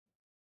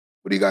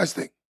 What do you guys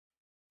think?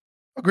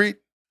 Agreed?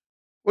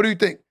 What do you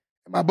think?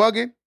 Am I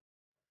bugging?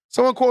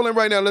 Someone call in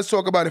right now. Let's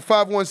talk about it.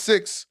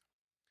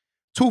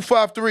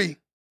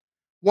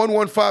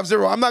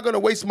 516-253-1150. I'm not going to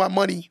waste my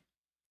money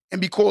and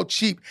be called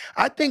cheap.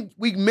 I think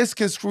we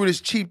misconstrue this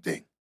cheap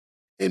thing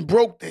and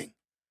broke thing.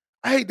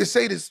 I hate to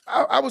say this.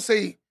 I would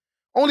say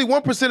only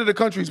 1% of the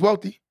country is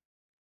wealthy,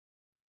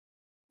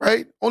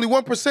 right? Only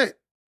 1%.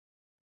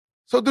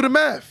 So do the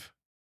math.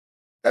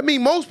 That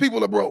means most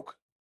people are broke,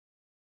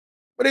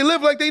 but they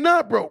live like they're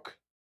not broke.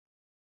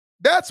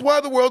 That's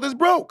why the world is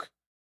broke,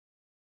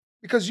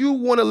 because you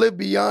want to live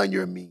beyond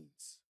your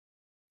means.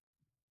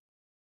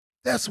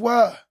 That's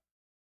why.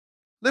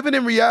 Living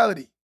in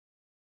reality.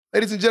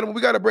 Ladies and gentlemen,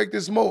 we got to break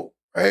this mold,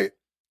 right?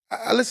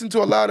 I listen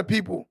to a lot of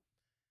people,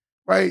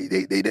 right?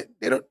 They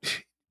don't,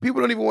 people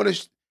don't even want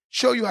to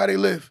show you how they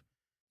live.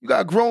 You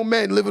got grown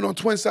men living on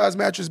twin-size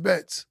mattress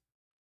beds.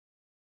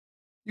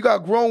 You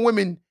got grown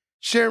women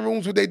sharing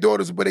rooms with their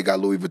daughters, but they got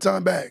Louis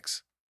Vuitton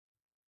bags.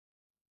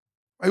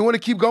 You want to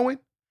keep going?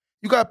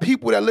 You got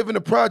people that live in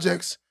the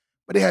projects,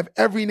 but they have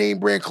every name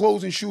brand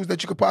clothes and shoes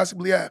that you could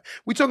possibly have.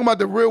 We talking about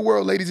the real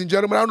world, ladies and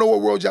gentlemen. I don't know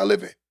what world y'all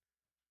live in.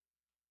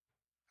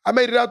 I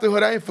made it out the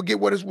hood. I didn't forget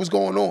what was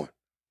going on.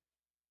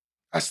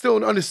 I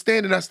still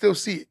understand and I still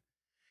see it.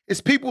 It's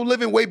people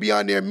living way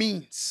beyond their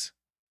means,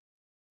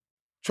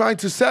 trying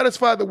to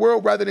satisfy the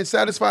world rather than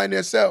satisfying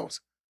themselves.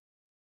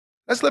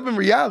 Let's live in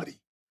reality.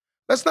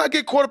 Let's not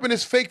get caught up in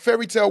this fake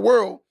fairy tale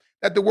world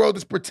that the world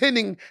is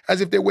pretending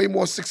as if they're way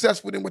more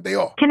successful than what they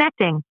are.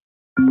 Connecting.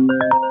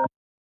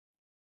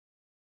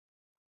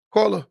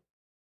 Caller.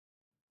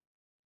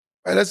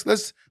 All right,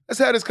 let's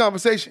have this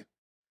conversation.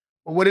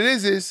 But what it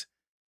is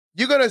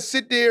you're going to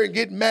sit there and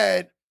get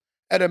mad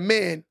at a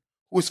man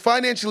who is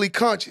financially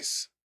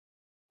conscious,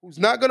 who's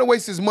not going to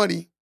waste his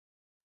money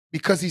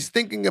because he's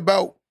thinking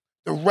about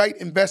the right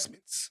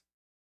investments.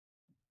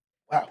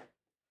 Wow.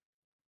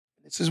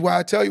 This is why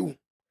I tell you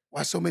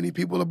why so many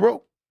people are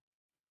broke,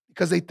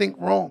 because they think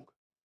wrong.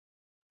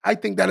 I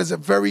think that is a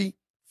very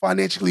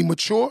financially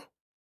mature,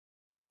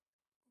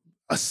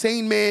 a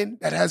sane man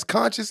that has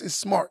conscience and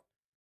smart.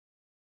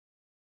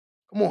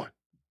 Come on.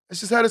 Let's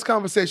just have this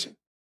conversation.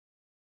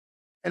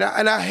 And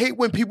I hate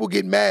when people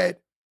get mad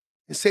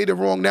and say the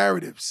wrong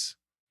narratives.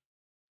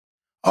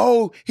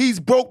 Oh, he's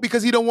broke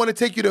because he don't want to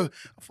take you to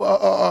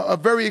a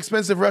very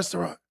expensive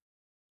restaurant.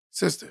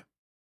 Sister,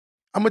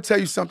 I'm going to tell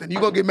you something.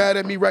 You're going to get mad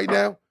at me right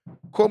now?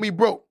 Call me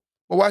broke.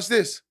 But watch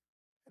this.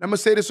 And I'm going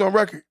to say this on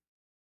record.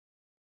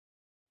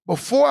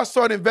 Before I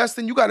start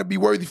investing, you got to be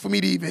worthy for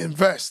me to even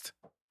invest.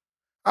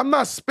 I'm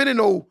not spending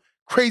no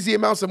crazy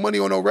amounts of money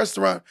on no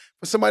restaurant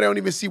for somebody I don't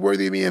even see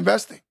worthy of me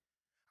investing.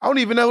 I don't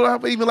even know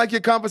if I even like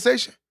your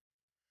conversation.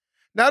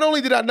 Not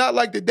only did I not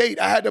like the date,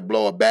 I had to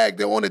blow a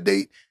bag on a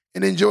date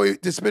and enjoy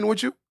it to spend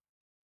with you.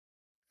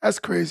 That's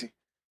crazy.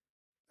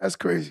 That's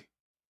crazy.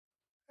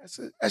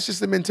 That's just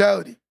the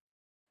mentality.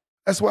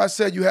 That's why I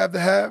said you have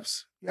the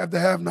haves, you have the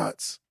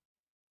have-nots.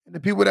 And the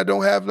people that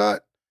don't have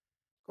not,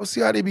 go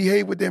see how they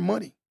behave with their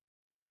money.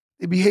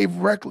 They behave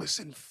reckless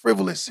and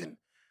frivolous and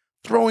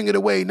throwing it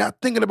away, not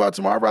thinking about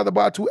tomorrow. I'd rather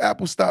buy 2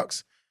 Apple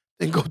stocks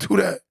than go do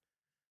that,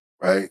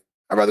 right?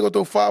 I'd rather go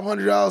throw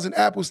 $500 in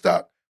Apple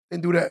stock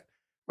than do that,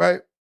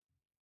 right?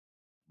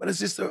 But it's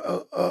just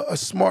a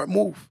smart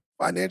move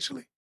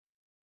financially,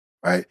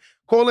 right?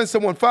 Call in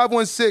someone,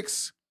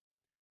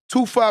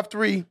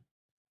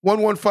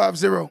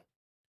 516-253-1150.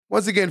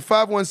 Once again,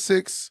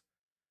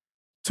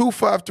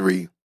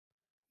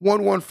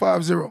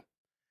 516-253-1150.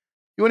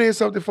 You want to hear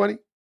something funny?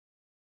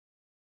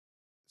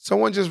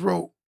 Someone just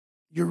wrote,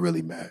 "You're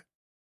really mad."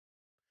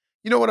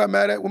 You know what I'm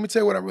mad at? Let me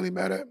tell you what I'm really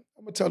mad at.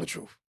 I'm going to tell the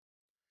truth.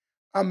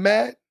 I'm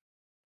mad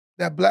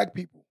that black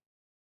people,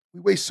 we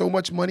waste so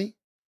much money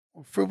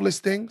on frivolous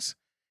things,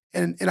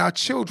 and our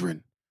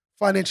children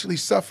financially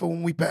suffer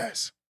when we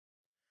pass.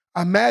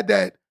 I'm mad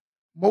that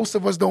most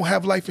of us don't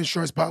have life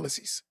insurance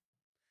policies.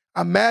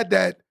 I'm mad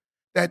that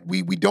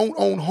we don't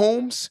own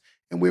homes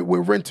and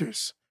we're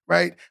renters,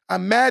 right?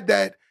 I'm mad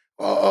that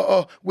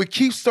we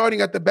keep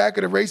starting at the back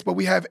of the race, but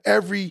we have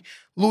every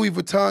Louis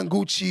Vuitton,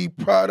 Gucci,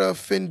 Prada,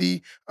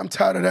 Fendi. I'm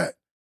tired of that.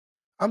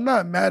 I'm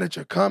not mad at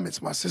your comments,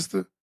 my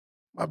sister,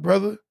 my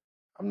brother.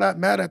 I'm not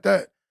mad at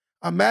that.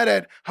 I'm mad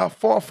at how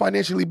far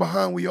financially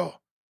behind we are.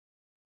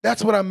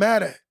 That's what I'm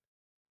mad at.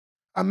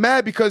 I'm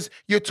mad because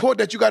you're taught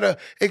that you gotta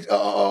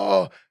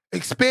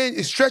expand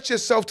and stretch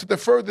yourself to the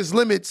furthest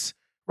limits,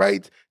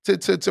 right?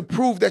 To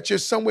prove that you're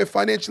somewhere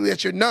financially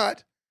that you're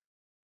not,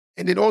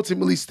 and then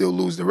ultimately still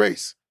lose the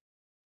race.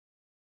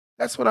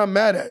 That's what I'm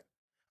mad at.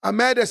 I'm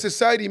mad that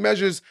society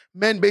measures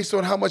men based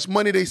on how much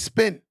money they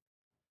spend.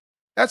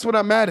 That's what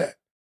I'm mad at.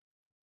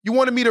 You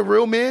want to meet a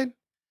real man?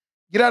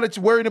 Get out of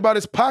worrying about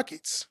his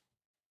pockets.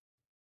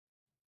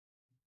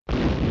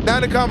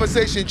 Now the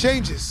conversation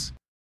changes.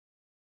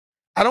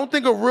 I don't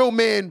think a real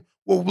man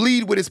will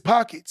lead with his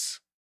pockets.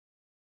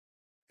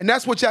 And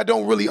that's what y'all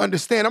don't really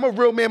understand. I'm a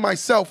real man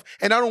myself,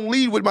 and I don't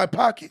lead with my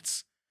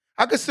pockets.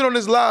 I could sit on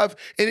this live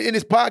in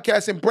this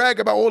podcast and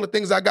brag about all the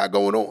things I got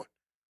going on.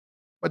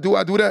 But do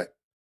I do that?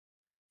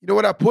 You know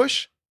what I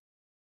push?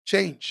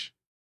 Change.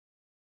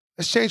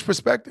 Let's change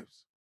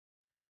perspectives.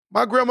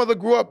 My grandmother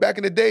grew up back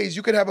in the days,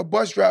 you could have a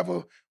bus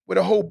driver with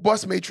a whole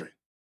bus matron,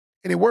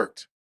 and it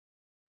worked,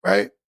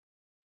 right?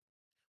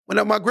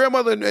 When my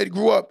grandmother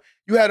grew up,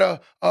 you had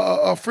a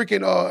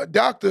freaking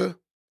doctor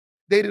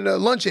dating a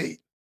lunch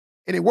aide,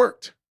 and it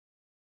worked.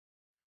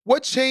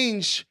 What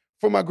changed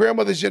from my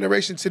grandmother's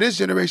generation to this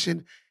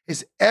generation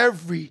is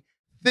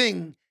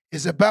everything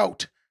is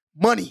about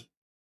money.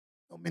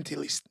 No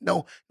mentally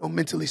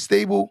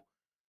stable,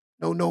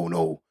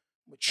 no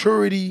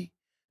maturity,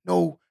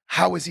 no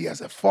how is he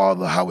as a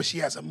father, how is she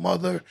as a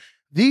mother.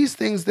 These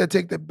things that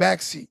take the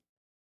backseat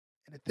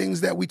and the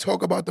things that we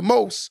talk about the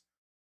most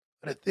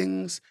are the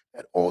things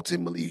that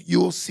ultimately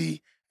you'll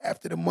see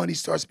after the money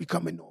starts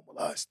becoming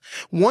normalized.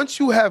 Once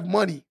you have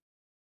money,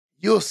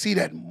 you'll see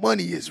that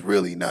money is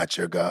really not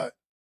your God.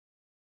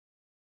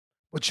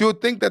 But you'll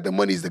think that the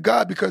money is the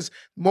God because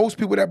most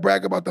people that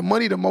brag about the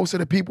money, the most are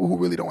the people who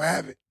really don't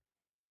have it.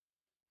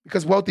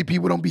 Because wealthy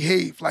people don't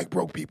behave like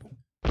broke people.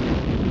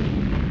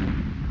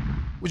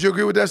 Would you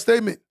agree with that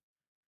statement?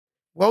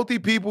 Wealthy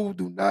people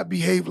do not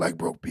behave like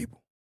broke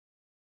people.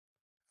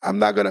 I'm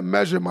not going to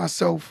measure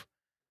myself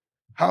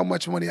how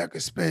much money I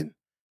could spend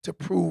to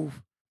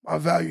prove my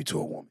value to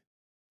a woman.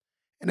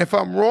 And if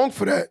I'm wrong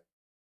for that,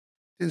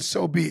 then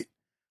so be it.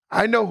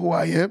 I know who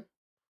I am.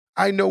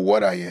 I know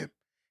what I am.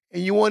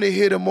 And you want to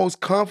hear the most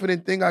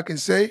confident thing I can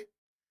say?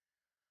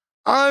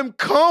 I'm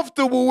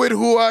comfortable with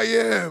who I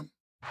am.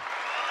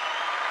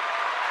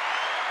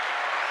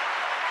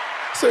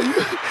 So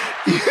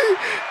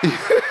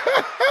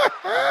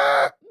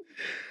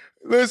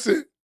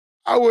listen,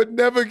 I would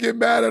never get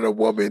mad at a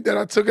woman that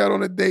I took out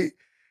on a date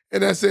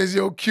and that says,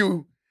 "Yo,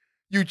 Q,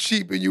 you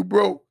cheap and you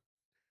broke."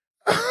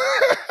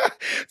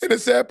 And the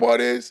sad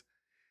part is,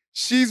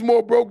 she's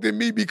more broke than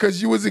me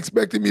because you was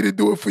expecting me to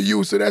do it for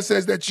you. So that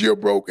says that you're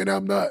broke and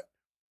I'm not.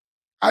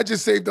 I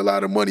just saved a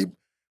lot of money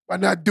by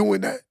not doing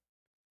that.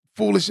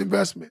 Foolish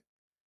investment.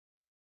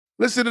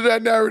 Listen to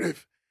that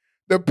narrative.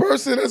 The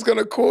person that's going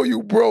to call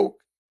you broke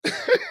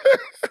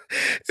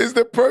is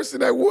the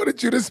person that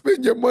wanted you to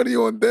spend your money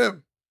on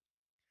them.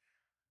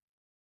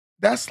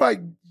 That's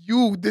like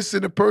you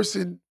dissing a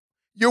person.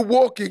 You're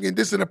walking and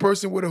dissing a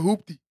person with a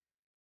hoopty.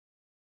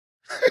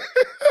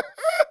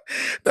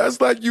 That's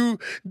like you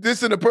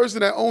dissing a person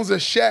that owns a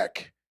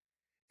shack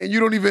and you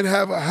don't even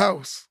have a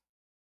house.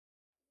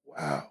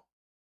 Wow.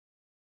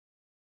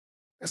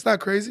 That's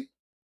not crazy.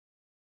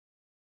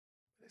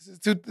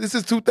 This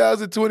is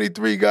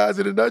 2023, guys,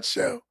 in a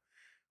nutshell.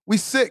 We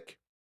sick.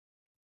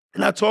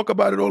 And I talk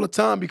about it all the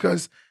time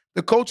because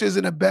the culture is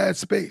in a bad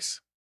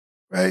space,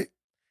 right?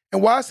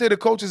 And why I say the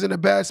culture is in a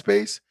bad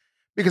space?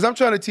 Because I'm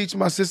trying to teach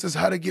my sisters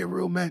how to get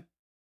real men.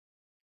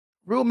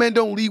 Real men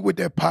don't lead with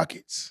their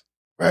pockets,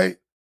 right?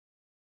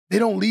 They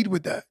don't lead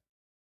with that.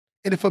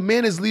 And if a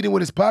man is leading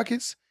with his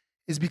pockets,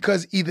 it's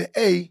because either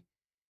A,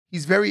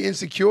 he's very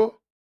insecure,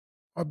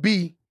 or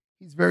B,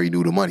 he's very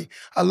new to money.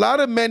 A lot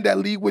of men that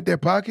lead with their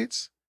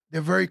pockets,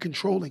 they're very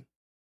controlling.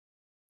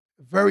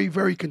 very,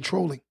 very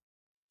controlling.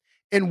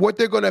 And what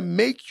they're going to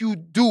make you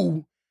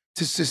do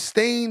to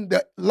sustain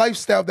the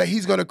lifestyle that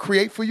he's going to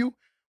create for you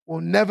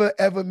will never,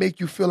 ever make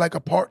you feel like a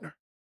partner.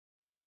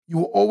 You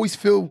will always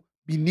feel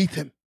beneath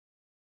him.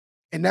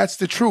 And that's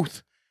the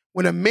truth.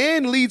 When a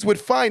man leads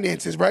with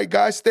finances, right,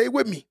 guys, stay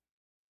with me.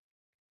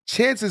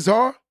 Chances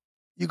are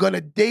you're going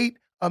to date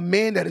a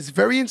man that is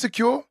very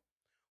insecure,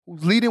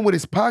 who's leading with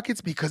his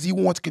pockets because he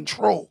wants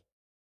control.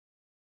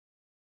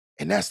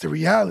 And that's the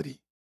reality.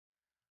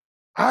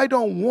 I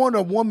don't want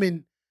a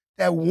woman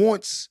that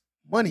wants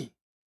money.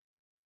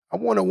 I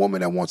want a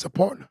woman that wants a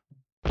partner.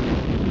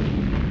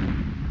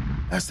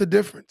 That's the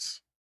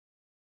difference.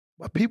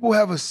 But people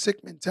have a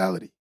sick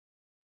mentality,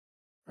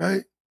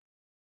 right?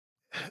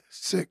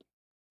 Sick.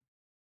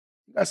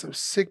 You got some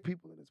sick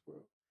people in this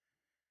world.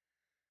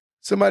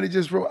 Somebody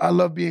just wrote, I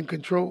love being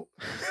controlled.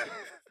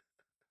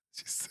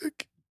 She's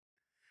sick.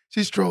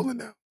 She's trolling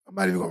now. I'm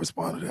not even going to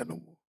respond to that no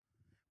more.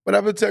 But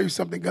I'm going to tell you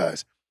something,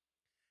 guys.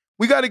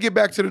 We got to get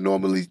back to the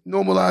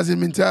normalizing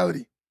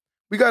mentality.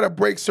 We got to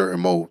break certain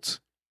molds.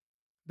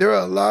 There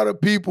are a lot of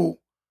people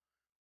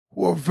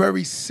who are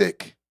very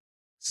sick.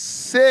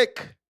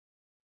 Sick.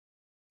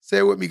 Say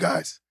it with me,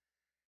 guys.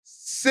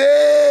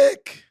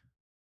 Sick.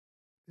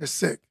 They're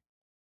sick.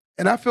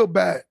 And I feel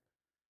bad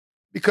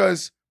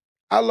because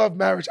I love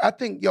marriage. I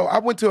think,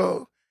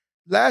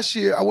 last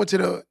year, I went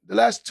to the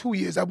last 2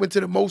 years, I went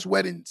to the most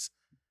weddings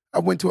I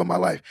went to in my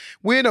life.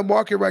 We're in a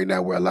market right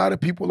now where a lot of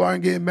people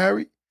aren't getting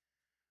married.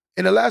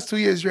 In the last 2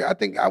 years, I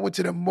think I went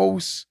to the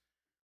most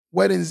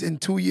weddings in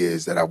 2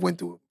 years that I went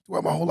through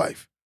throughout my whole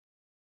life,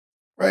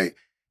 right?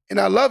 And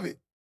I love it.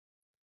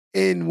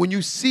 And when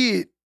you see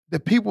it, the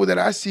people that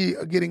I see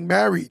are getting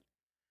married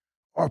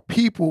are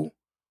people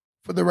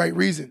for the right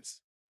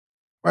reasons,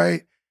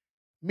 right?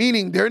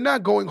 Meaning they're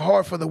not going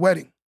hard for the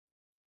wedding.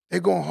 They're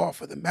going hard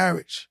for the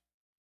marriage.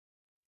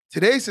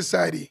 Today's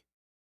society,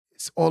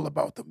 it's all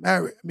about the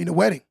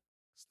wedding.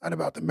 It's not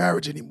about the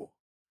marriage anymore.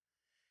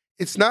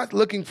 It's not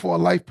looking for a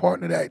life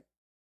partner that,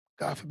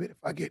 God forbid, if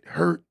I get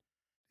hurt,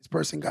 this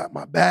person got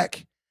my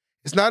back.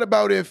 It's not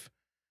about if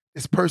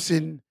this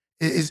person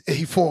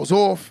he falls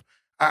off,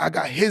 I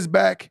got his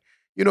back.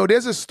 You know,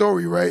 there's a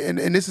story, right?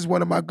 And this is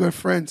one of my good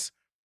friends,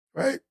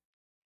 right?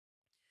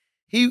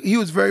 He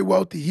was very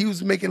wealthy. He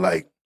was making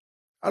I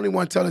don't even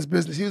want to tell his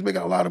business. He was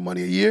making a lot of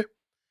money a year.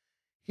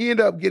 He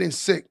ended up getting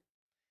sick.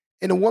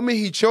 And the woman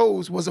he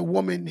chose was a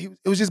woman,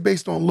 it was just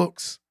based on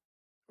looks,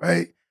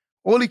 right?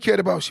 All he cared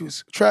about, she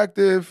was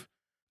attractive,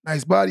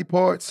 nice body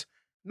parts,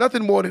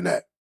 nothing more than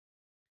that.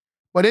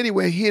 But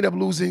anyway, he ended up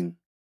losing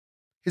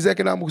his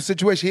economic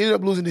situation. He ended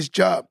up losing his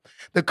job.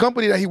 The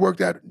company that he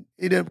worked at, it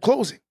ended up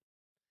closing.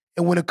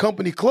 And when the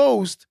company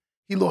closed,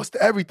 he lost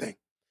everything.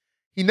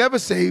 He never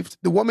saved.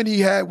 The woman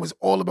he had was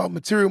all about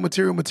material.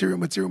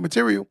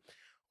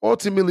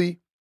 Ultimately,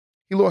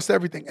 he lost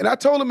everything. And I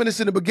told him this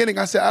in the beginning.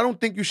 I said, I don't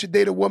think you should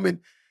date a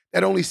woman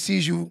that only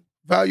sees you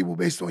valuable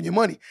based on your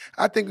money.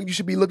 I think you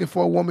should be looking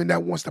for a woman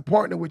that wants to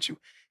partner with you.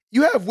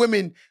 You have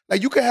women,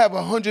 you could have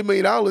 $100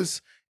 million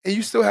and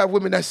you still have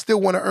women that still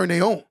want to earn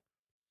their own.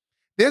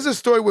 There's a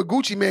story with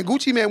Gucci Mane.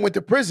 Gucci Mane went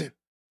to prison.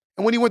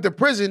 And when he went to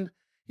prison,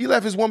 he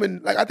left his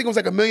woman, I think it was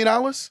 $1 million.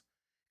 And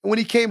when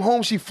he came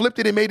home, she flipped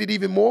it and made it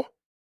even more.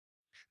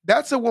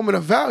 That's a woman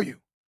of value,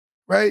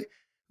 right?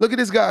 Look at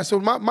this guy. So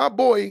my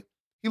boy,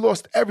 he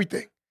lost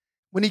everything.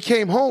 When he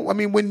came home,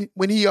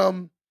 when he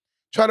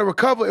tried to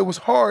recover, it was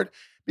hard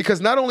because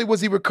not only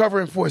was he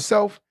recovering for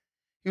himself,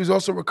 he was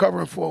also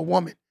recovering for a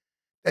woman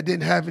that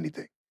didn't have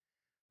anything.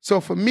 So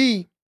for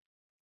me,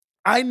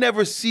 I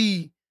never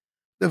see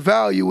the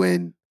value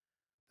in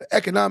the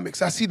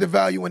economics. I see the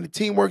value in the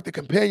teamwork, the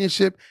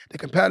companionship, the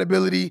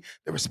compatibility,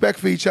 the respect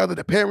for each other,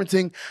 the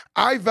parenting.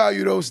 I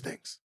value those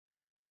things.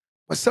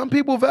 But some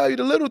people value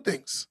the little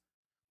things.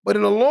 But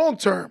in the long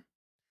term,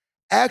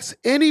 ask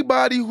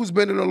anybody who's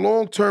been in a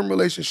long-term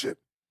relationship.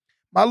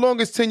 My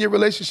longest 10-year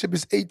relationship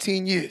is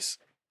 18 years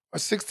or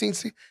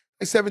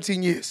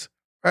 17 years,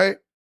 right?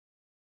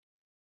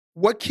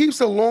 What keeps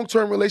a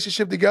long-term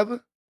relationship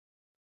together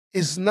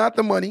is not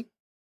the money,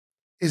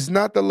 is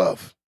not the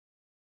love,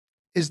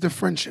 is the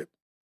friendship.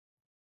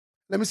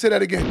 Let me say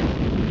that again.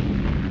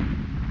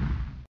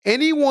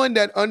 Anyone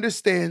that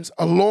understands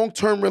a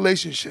long-term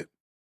relationship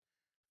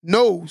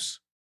knows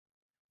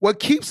what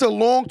keeps a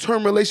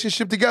long-term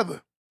relationship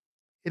together.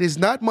 It is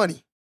not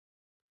money.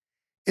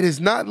 It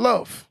is not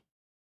love.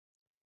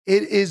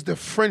 It is the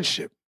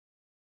friendship.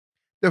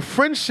 The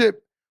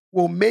friendship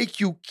will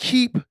make you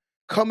keep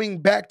coming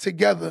back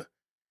together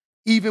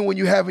even when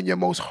you're having your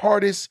most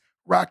hardest,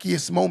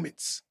 rockiest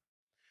moments.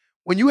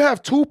 When you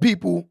have two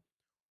people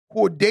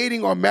who are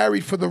dating or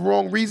married for the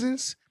wrong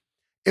reasons,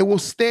 it will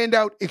stand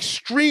out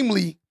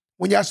extremely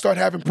when y'all start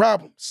having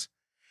problems.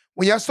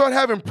 When y'all start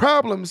having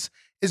problems,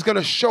 it's going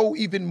to show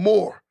even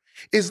more.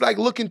 It's like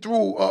looking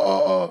through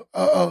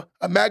a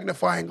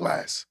magnifying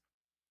glass,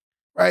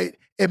 right?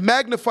 It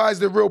magnifies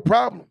the real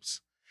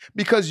problems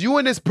because you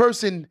and this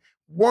person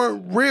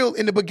weren't real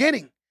in the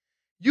beginning.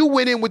 You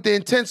went in with the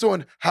intent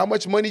on how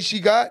much money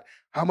she got,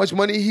 how much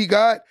money he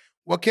got,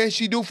 What can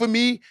she do for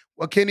me?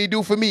 What can he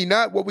do for me?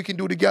 Not what we can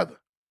do together.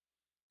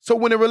 So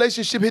when the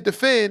relationship hit the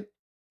fan,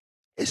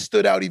 it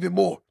stood out even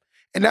more.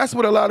 And that's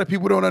what a lot of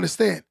people don't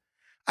understand.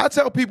 I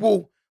tell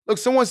people, look,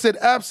 someone said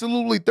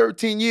absolutely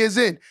 13 years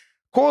in.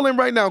 Call in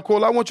right now,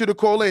 Cole. I want you to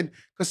call in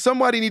because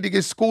somebody need to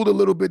get schooled a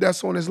little bit.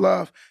 That's on his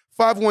live.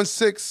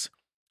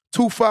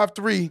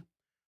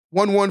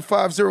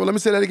 516-253-1150. Let me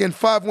say that again,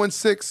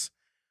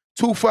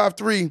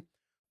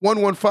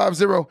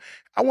 516-253-1150.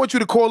 I want you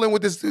to call in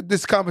with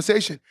this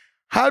conversation.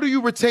 How do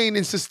you retain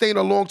and sustain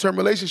a long-term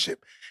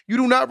relationship? You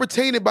do not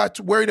retain it by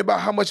worrying about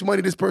how much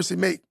money this person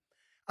make.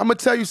 I'm going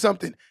to tell you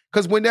something,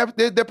 because when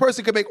that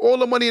person can make all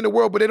the money in the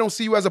world, but they don't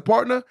see you as a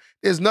partner,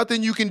 there's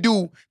nothing you can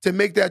do to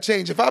make that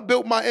change. If I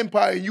built my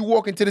empire and you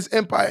walk into this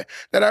empire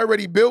that I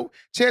already built,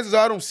 chances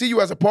are I don't see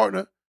you as a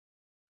partner.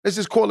 Let's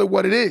just call it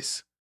what it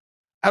is.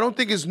 I don't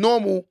think it's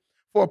normal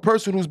for a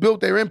person who's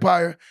built their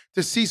empire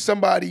to see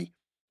somebody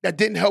that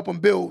didn't help them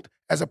build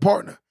as a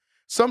partner.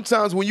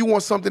 Sometimes when you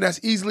want something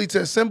that's easily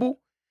to assemble,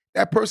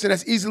 that person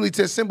that's easily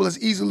to assemble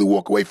is easily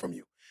walk away from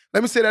you.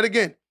 Let me say that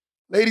again.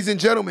 Ladies and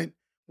gentlemen,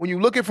 when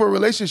you're looking for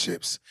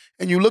relationships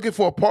and you're looking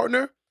for a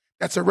partner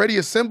that's already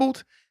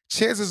assembled,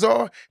 chances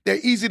are they're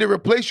easy to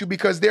replace you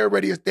because they're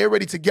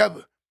already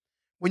together.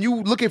 When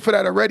you're looking for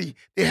that already,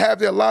 they have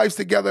their lives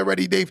together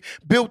already. They've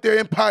built their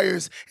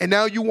empires, and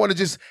now you want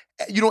to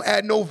you don't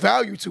add no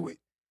value to it.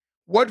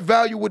 What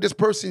value would this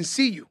person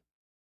see you?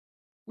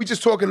 We're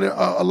just talking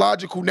a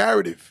logical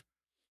narrative.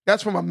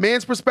 That's from a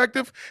man's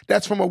perspective.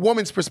 That's from a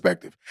woman's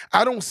perspective.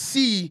 I don't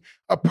see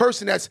a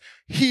person that's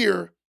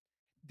here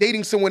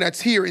dating someone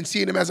that's here and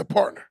seeing them as a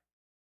partner.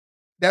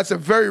 That's a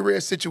very rare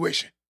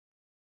situation.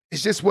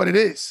 It's just what it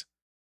is.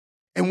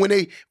 And when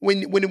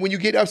you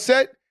get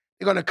upset,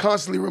 they're gonna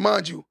constantly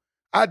remind you,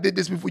 I did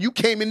this before. You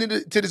came into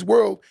this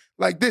world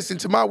like this,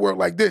 into my world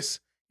like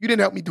this. You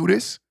didn't help me do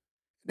this.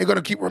 They're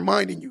gonna keep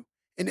reminding you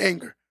in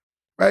anger,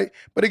 right?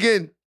 But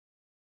again,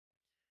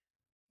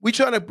 we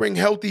try to bring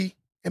healthy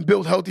and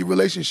build healthy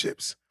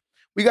relationships.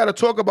 We gotta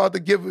talk about the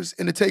givers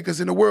and the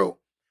takers in the world.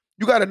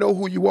 You gotta know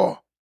who you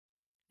are.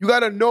 You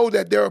got to know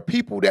that there are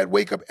people that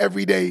wake up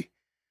every day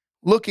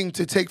looking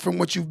to take from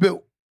what you've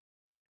built,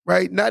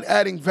 right? Not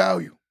adding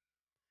value.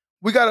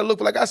 We got to look,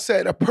 like I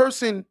said, a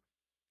person,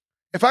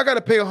 if I got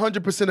to pay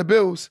 100% of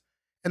bills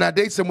and I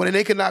date someone and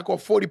they can knock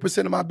off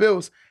 40% of my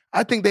bills,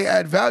 I think they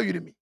add value to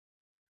me,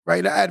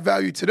 right? I add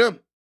value to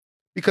them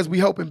because we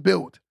help and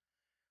build.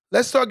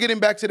 Let's start getting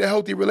back to the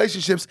healthy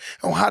relationships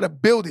on how to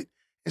build it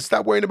and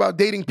stop worrying about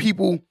dating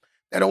people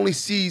that only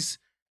sees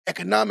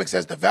economics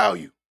as the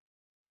value,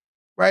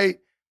 right?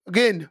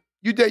 Again,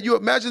 you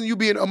imagine you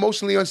being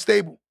emotionally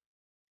unstable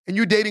and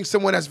you dating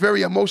someone that's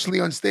very emotionally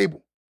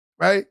unstable,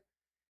 right?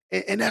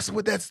 And that's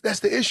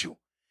the issue.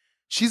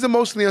 She's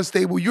emotionally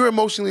unstable, you're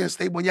emotionally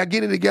unstable, and y'all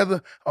getting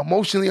together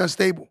emotionally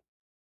unstable.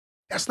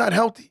 That's not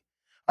healthy.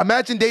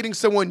 Imagine dating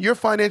someone, you're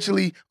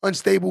financially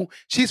unstable,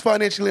 she's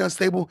financially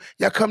unstable,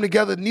 y'all come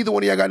together, neither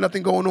one of y'all got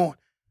nothing going on.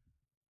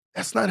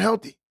 That's not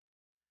healthy.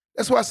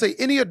 That's why I say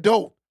any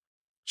adult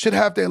should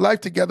have their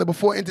life together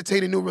before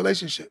entertaining new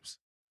relationships,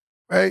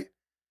 right?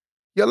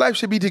 Your life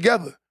should be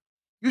together.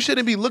 You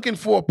shouldn't be looking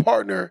for a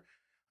partner.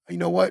 You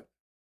know what?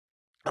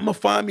 I'm going to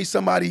find me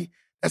somebody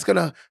that's going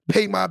to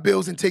pay my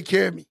bills and take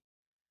care of me.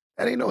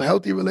 That ain't no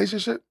healthy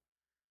relationship.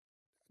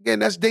 Again,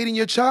 that's dating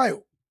your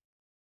child.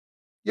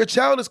 Your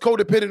child is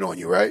codependent on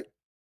you, right?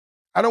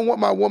 I don't want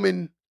my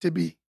woman to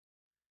be.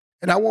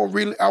 And I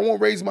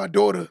won't raise my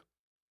daughter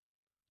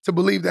to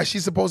believe that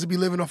she's supposed to be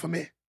living off a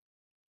man.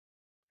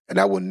 And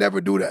I will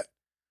never do that.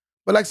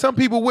 But like some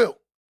people will.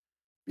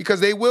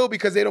 Because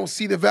they don't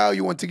see the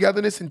value in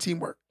togetherness and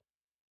teamwork.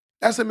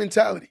 That's a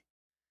mentality.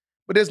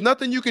 But there's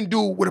nothing you can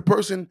do with a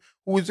person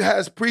who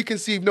has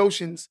preconceived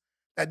notions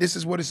that this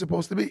is what it's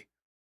supposed to be.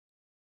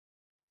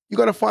 You're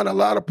going to find a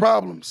lot of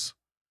problems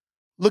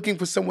looking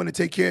for someone to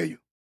take care of you.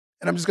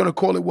 And I'm just going to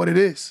call it what it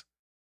is.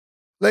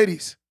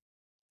 Ladies,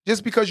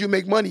 just because you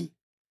make money,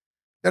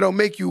 that don't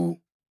make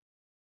you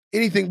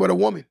anything but a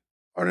woman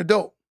or an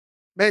adult.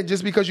 Man,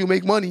 just because you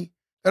make money,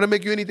 that don't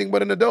make you anything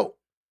but an adult.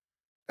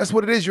 That's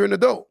what it is. You're an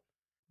adult.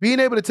 Being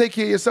able to take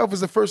care of yourself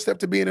is the first step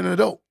to being an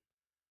adult.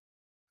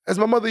 As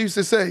my mother used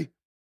to say,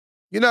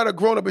 you're not a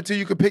grown-up until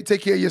you can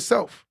take care of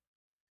yourself.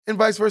 And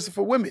vice versa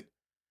for women.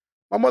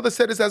 My mother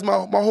said this as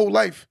my whole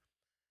life.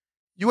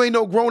 You ain't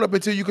no grown-up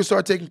until you can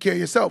start taking care of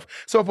yourself.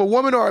 So if a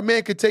woman or a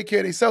man can take care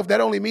of themselves,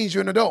 that only means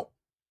you're an adult.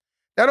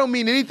 That don't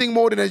mean anything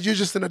more than that you're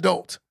just an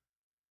adult,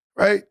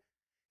 right?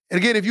 And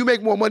again, if you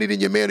make more money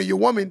than your man or your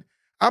woman,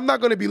 I'm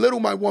not going to belittle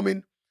my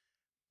woman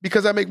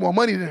because I make more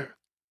money than her.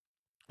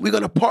 We're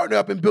going to partner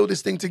up and build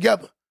this thing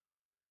together.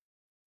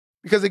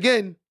 Because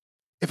again,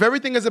 if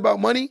everything is about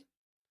money,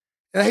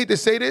 and I hate to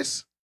say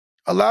this,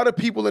 a lot of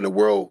people in the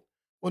world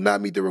will not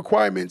meet the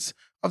requirements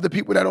of the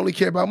people that only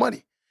care about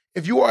money.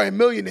 If you are a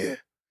millionaire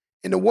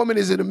and the woman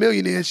isn't a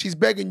millionaire, she's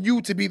begging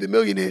you to be the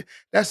millionaire,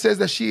 that says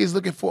that she is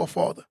looking for a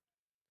father.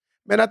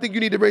 Man, I think you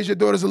need to raise your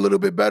daughters a little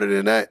bit better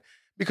than that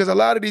because a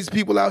lot of these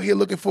people out here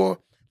looking for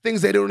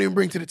things they don't even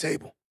bring to the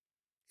table.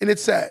 And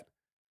it's sad.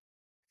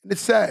 And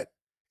it's sad.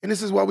 And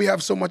this is why we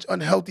have so much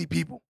unhealthy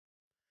people.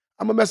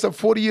 I'm going to mess up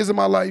 40 years of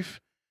my life,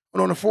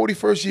 and on the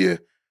 41st year,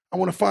 I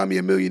want to find me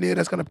a millionaire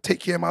that's going to take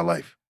care of my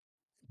life,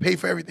 pay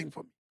for everything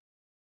for me.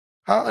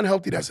 How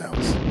unhealthy that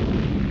sounds.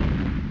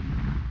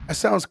 That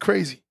sounds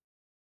crazy.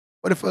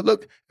 But if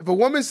a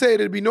woman say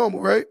it, it'd be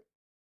normal, right?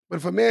 But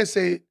if a man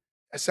say it,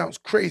 that sounds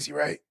crazy,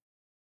 right?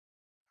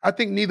 I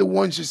think neither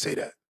one should say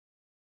that.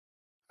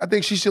 I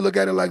think she should look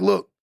at it like,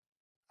 look,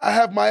 I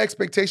have my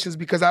expectations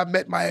because I've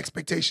met my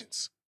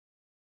expectations,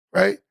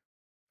 right?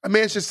 A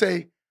man should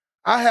say,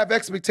 I have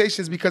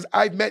expectations because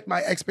I've met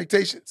my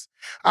expectations.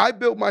 I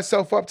built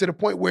myself up to the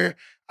point where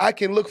I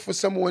can look for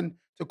someone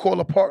to call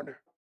a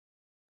partner,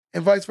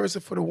 and vice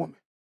versa for the woman.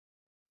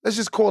 Let's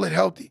just call it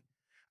healthy.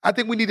 I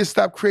think we need to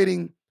stop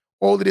creating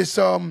all of this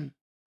man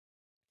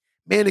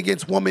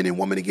against woman and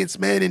woman against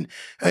man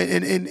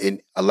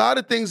and a lot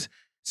of things.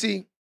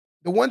 See,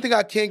 the one thing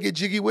I can't get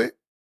jiggy with,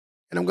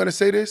 and I'm going to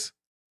say this,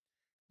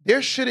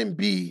 there shouldn't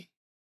be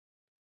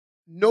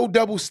no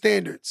double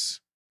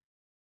standards.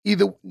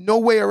 Either, no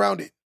way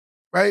around it,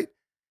 right?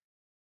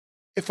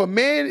 If a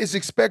man is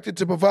expected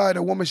to provide,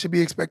 a woman should be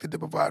expected to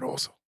provide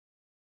also.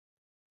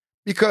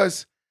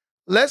 Because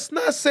let's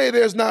not say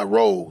there's not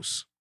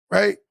roles,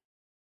 right?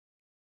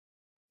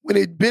 When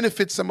it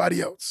benefits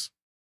somebody else.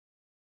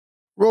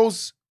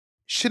 Roles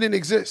shouldn't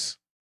exist.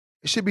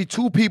 It should be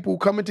two people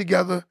coming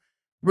together,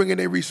 bringing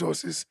their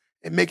resources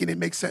and making it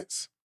make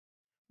sense.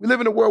 We live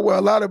in a world where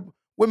a lot of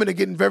women are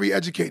getting very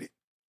educated,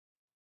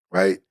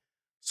 right?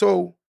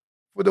 So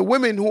for the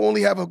women who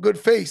only have a good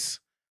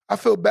face, I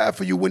feel bad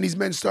for you when these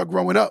men start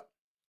growing up.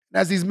 And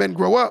as these men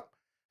grow up,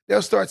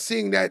 they'll start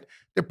seeing that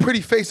the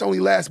pretty face only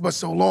lasts but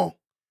so long.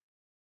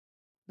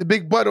 The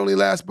big butt only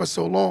lasts but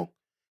so long.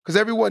 Because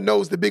everyone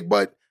knows the big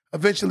butt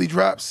eventually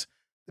drops.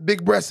 The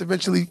big breast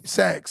eventually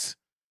sags.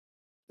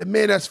 The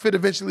man that's fit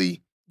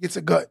eventually gets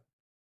a gut.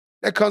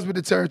 That comes with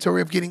the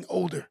territory of getting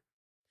older.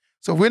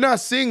 So if we're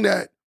not seeing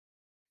that,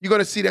 you're going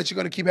to see that you're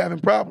going to keep having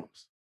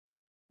problems.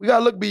 We got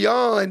to look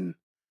beyond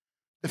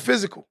the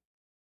physical,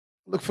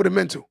 look for the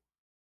mental.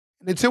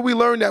 And until we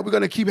learn that, we're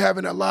going to keep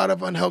having a lot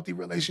of unhealthy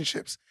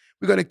relationships.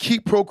 We're going to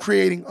keep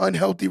procreating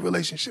unhealthy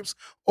relationships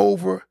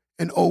over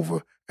and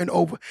over and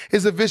over.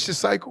 It's a vicious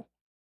cycle,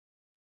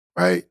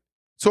 right?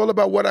 It's all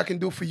about what I can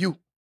do for you.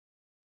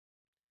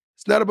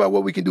 It's not about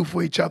what we can do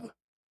for each other.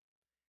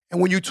 And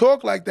when you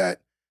talk like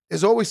that,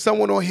 there's always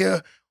someone on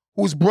here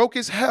who's broke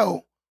as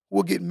hell who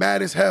will get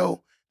mad as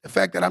hell the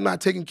fact that I'm not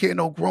taking care of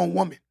no grown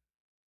woman.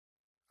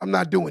 I'm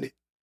not doing it.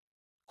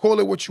 Call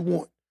it what you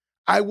want.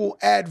 I will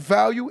add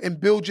value and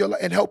build your life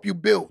and help you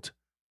build.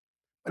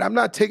 But I'm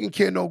not taking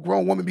care of no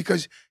grown woman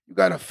because you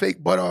got a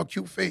fake butt or a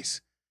cute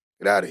face.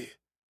 Get out of here.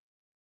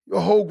 You're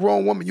a whole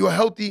grown woman. You're a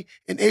healthy,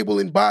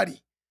 enabling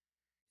body.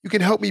 You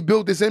can help me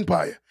build this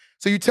empire.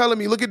 So you telling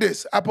me, look at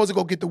this. I'm supposed to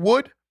go get the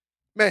wood?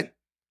 Man,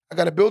 I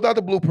got to build out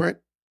the blueprint.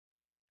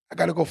 I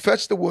got to go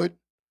fetch the wood.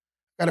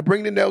 I got to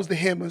bring the nails, the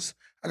hammers.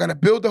 I got to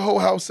build the whole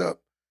house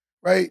up,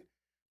 right?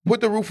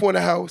 Put the roof on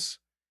the house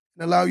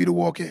and allow you to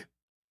walk in.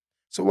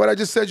 So what I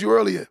just said you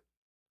earlier,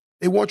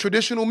 they want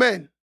traditional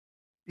men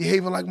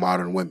behaving like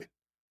modern women.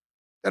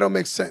 That don't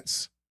make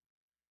sense.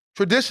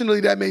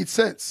 Traditionally, that made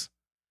sense.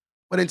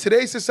 But in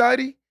today's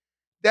society,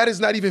 that is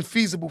not even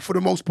feasible for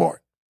the most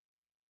part,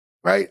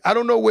 right? I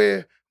don't know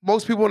where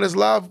most people in this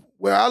live,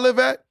 where I live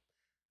at,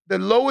 the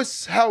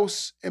lowest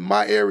house in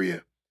my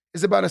area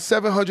is about a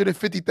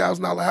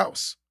 $750,000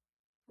 house,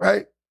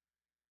 right?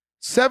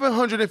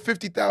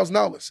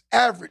 $750,000,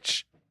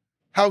 average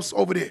house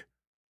over there.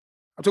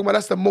 I'm talking about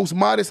that's the most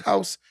modest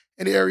house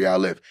in the area I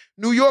live.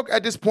 New York,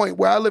 at this point,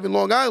 where I live in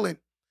Long Island,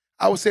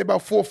 I would say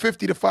about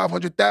 $450,000 to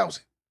 $500,000,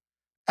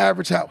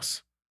 average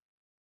house.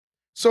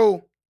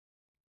 So,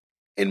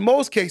 in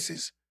most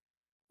cases,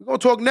 we're gonna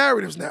talk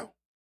narratives now.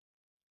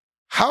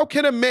 How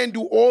can a man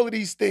do all of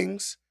these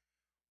things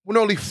when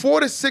only 4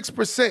 to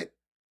 6%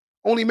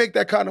 only make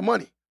that kind of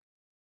money,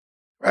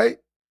 right?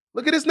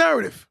 Look at this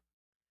narrative.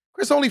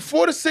 Chris, only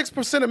 4 to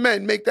 6% of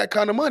men make that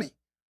kind of money.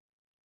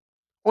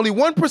 Only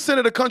 1%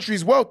 of the country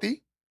is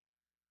wealthy.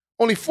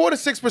 Only 4 to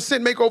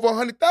 6% make over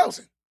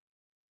 100,000.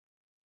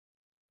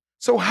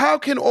 So how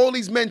can all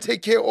these men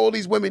take care of all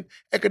these women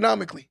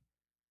economically?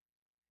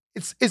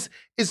 It's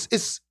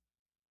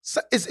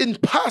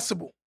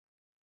impossible.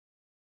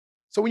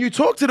 So when you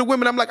talk to the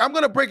women, I'm like, I'm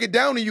gonna break it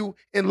down to you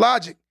in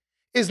logic.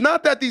 It's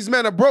not that these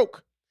men are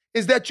broke.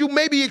 It's that you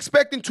may be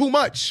expecting too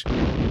much.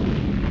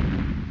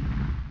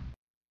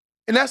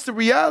 And that's the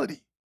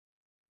reality.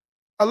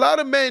 A lot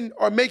of men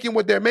are making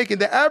what they're making.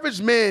 The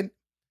average man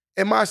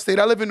in my state,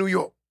 I live in New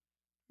York,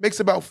 makes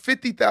about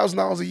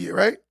 $50,000 a year,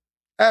 right?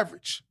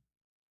 Average.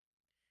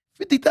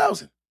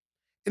 $50,000.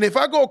 And if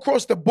I go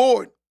across the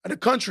board of the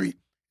country,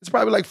 it's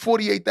probably like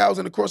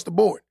 $48,000 across the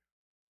board.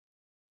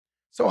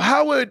 So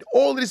how would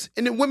all this,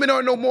 and then women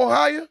are no more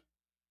higher?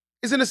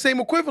 It's in the same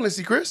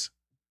equivalency, Chris.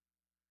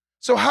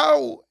 So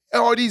how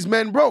are these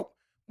men broke?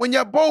 When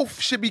y'all both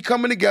should be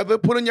coming together,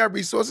 putting your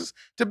resources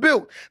to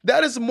build.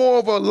 That is more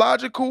of a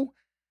logical,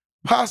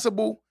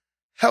 possible,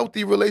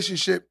 healthy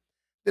relationship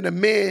than a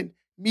man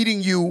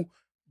meeting you,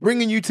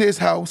 bringing you to his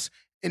house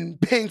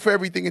and paying for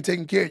everything and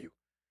taking care of you.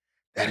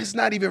 That is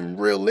not even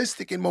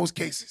realistic in most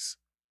cases.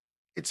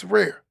 It's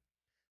rare.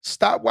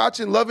 Stop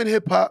watching Love and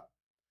Hip Hop.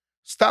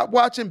 Stop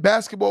watching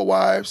Basketball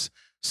Wives.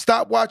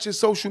 Stop watching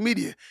social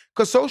media.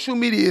 Because social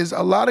media is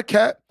a lot of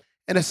cap.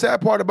 And the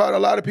sad part about a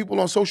lot of people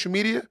on social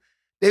media,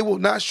 they will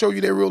not show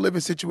you their real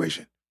living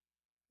situation.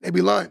 They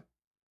be lying,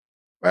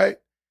 right?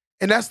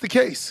 And that's the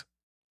case.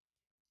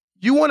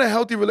 You want a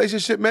healthy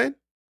relationship, man?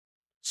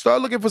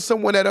 Start looking for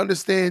someone that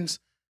understands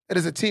that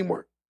it's a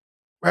teamwork,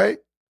 right?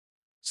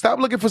 Stop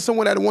looking for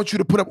someone that wants you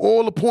to put up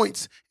all the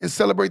points and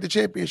celebrate the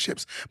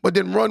championships, but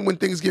then run when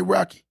things get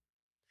rocky.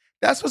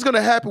 That's what's going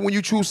to happen when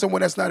you choose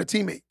someone that's not a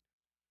teammate.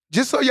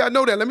 Just so y'all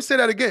know that, let me say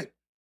that again.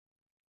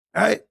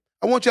 All right?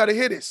 I want y'all to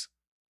hear this.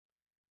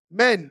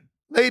 Men,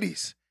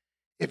 ladies,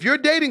 if you're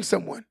dating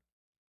someone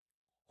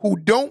who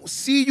don't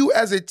see you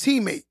as a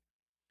teammate,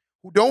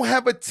 who don't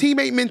have a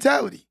teammate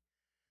mentality,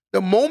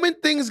 the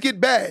moment things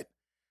get bad,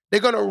 they're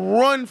going to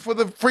run for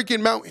the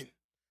freaking mountain.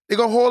 They're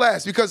going to haul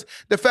ass because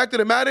the fact of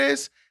the matter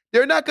is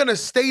they're not going to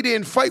stay there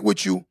and fight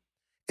with you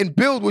and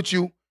build with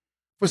you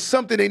for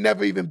something they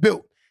never even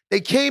built. They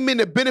came in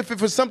to benefit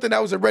for something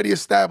that was already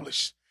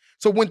established.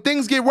 So when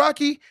things get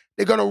rocky,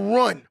 they're going to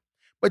run.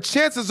 But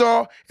chances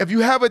are, if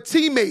you have a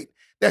teammate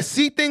that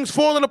see things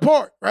falling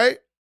apart, right,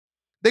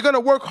 they're going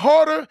to work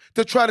harder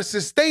to try to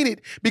sustain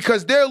it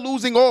because they're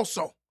losing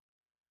also.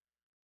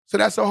 So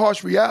that's a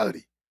harsh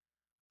reality.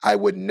 I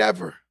would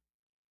never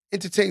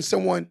entertain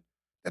someone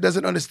that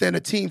doesn't understand a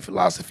team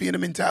philosophy and a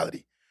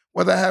mentality.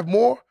 Whether I have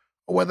more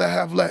or whether I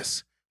have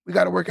less, we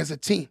got to work as a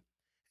team.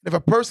 And if a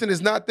person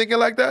is not thinking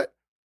like that,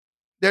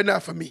 they're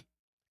not for me.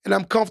 And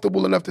I'm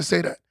comfortable enough to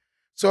say that.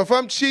 So if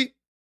I'm cheap,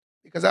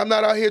 because I'm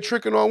not out here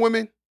tricking on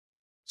women,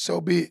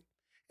 so be it.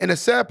 And the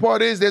sad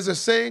part is there's a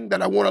saying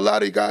that I want a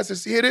lot of you guys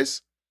to hear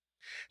this.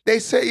 They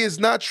say it's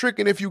not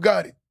tricking if you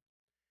got it.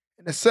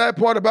 And the sad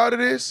part about it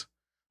is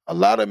a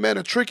lot of men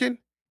are tricking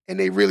and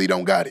they really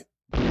don't got it.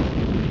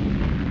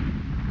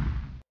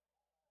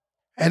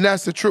 And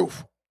that's the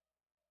truth.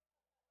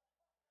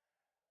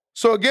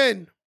 So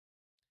again,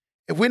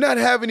 if we're not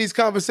having these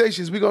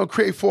conversations, we're going to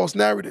create false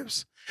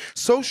narratives.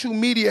 Social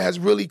media has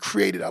really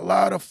created a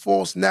lot of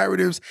false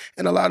narratives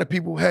in a lot of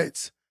people's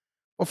heads.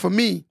 But for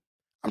me,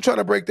 I'm trying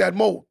to break that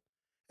mold.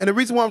 And the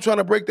reason why I'm trying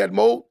to break that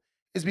mold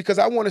is because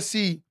I want to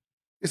see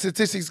the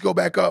statistics go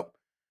back up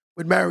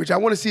with marriage. I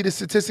want to see the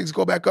statistics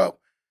go back up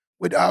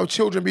with our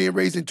children being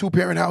raised in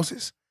two-parent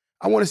houses.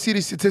 I want to see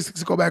these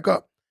statistics go back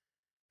up.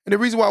 And the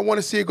reason why I want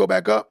to see it go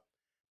back up,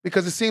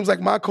 because it seems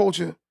like my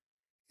culture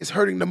is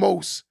hurting the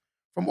most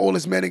from all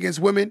this men against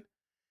women,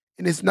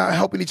 and it's not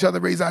helping each other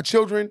raise our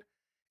children,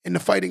 and the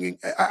fighting.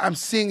 I'm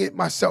seeing it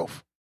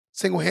myself,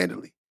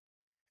 single-handedly.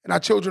 And our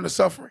children are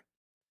suffering.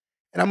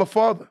 And I'm a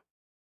father,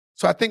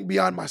 so I think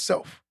beyond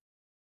myself.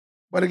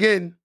 But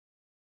again,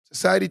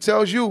 society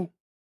tells you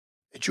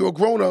that you're a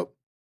grown-up,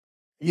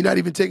 and you're not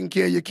even taking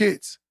care of your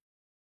kids.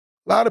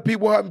 A lot of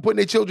people haven't put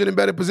their children in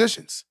better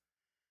positions.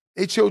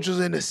 Their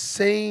children are in the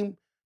same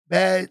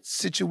bad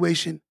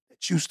situation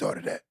that you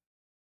started at.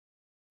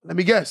 Let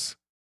me guess.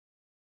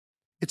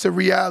 It's a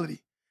reality.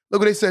 Look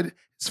what they said.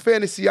 It's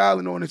Fantasy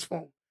Island on its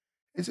phone.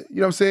 You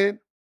know what I'm saying?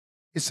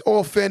 It's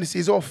all fantasy.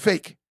 It's all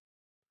fake.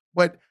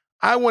 But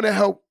I want to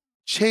help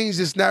change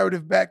this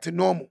narrative back to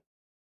normal,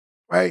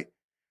 right?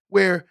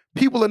 Where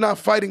people are not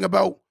fighting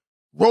about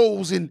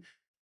roles, and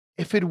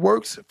if it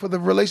works for the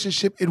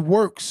relationship, it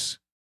works.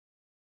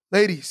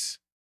 Ladies,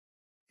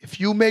 if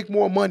you make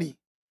more money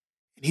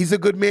and he's a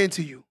good man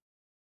to you,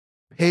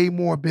 pay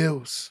more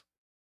bills.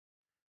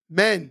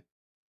 Men,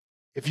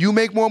 if you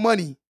make more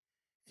money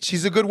and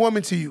she's a good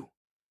woman to you,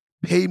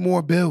 pay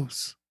more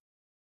bills.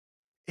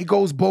 It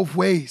goes both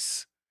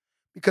ways.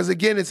 Because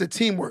again, it's a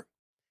teamwork.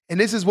 And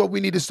this is what we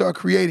need to start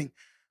creating.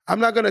 I'm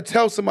not going to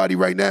tell somebody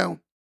right now,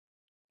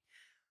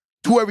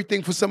 do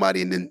everything for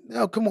somebody and then,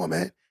 no, come on,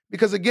 man.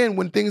 Because again,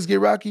 when things get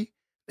rocky,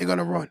 they're going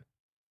to run.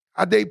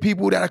 I date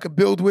people that I could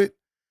build with,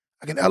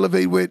 I can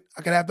elevate with,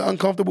 I can have the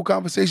uncomfortable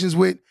conversations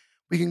with,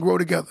 we can grow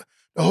together.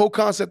 The whole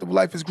concept of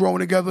life is growing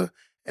together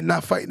and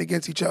not fighting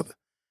against each other.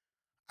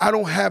 I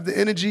don't have the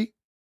energy,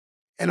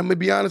 and I'm going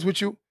to be honest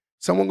with you,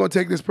 someone going to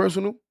take this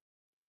personal.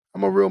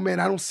 I'm a real man.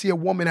 I don't see a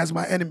woman as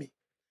my enemy.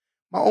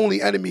 My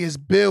only enemy is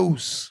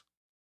bills.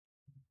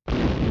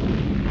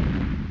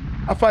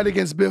 I fight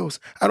against bills.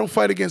 I don't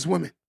fight against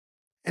women.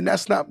 And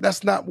that's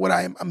not what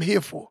I'm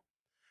here for.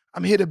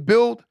 I'm here to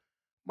build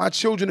my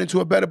children into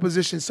a better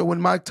position so when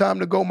my time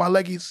to go, my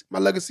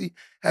legacy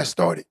has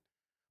started.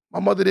 My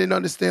mother didn't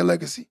understand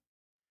legacy,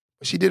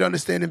 but she did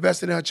understand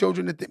investing in her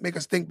children to make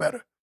us think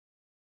better.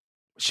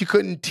 She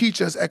couldn't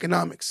teach us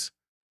economics.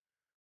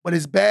 But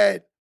it's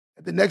bad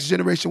that the next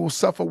generation will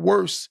suffer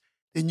worse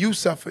than you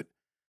suffered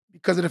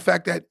because of the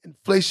fact that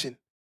inflation,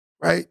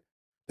 right?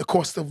 The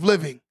cost of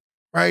living,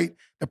 right?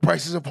 The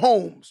prices of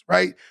homes,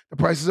 right? The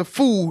prices of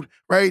food,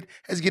 right?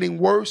 Is getting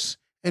worse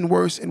and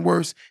worse and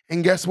worse.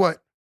 And guess what?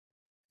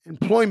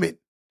 Employment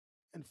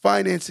and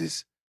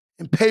finances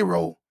and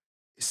payroll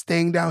is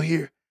staying down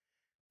here.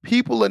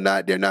 People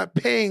they're not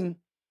paying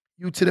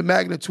you to the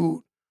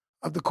magnitude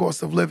of the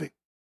cost of living.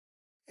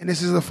 And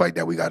this is a fight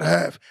that we got to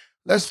have.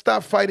 Let's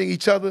stop fighting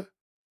each other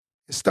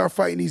and start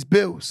fighting these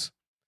bills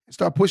and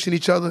start pushing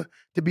each other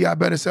to be our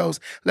better selves.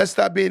 Let's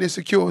stop being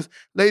insecure.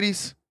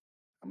 Ladies,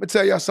 I'm going to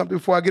tell y'all something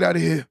before I get out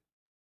of here.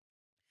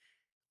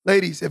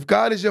 Ladies, if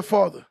God is your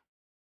father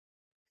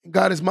and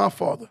God is my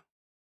father,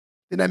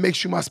 then that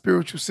makes you my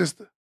spiritual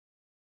sister,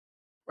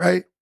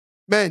 right?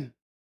 Men,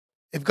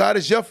 if God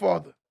is your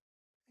father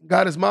and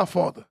God is my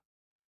father,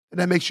 then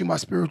that makes you my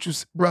spiritual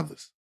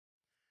brothers.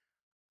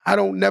 I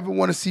don't never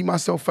want to see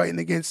myself fighting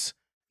against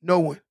no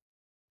one,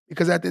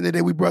 because at the end of the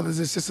day, we brothers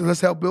and sisters.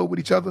 Let's help build with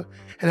each other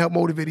and help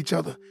motivate each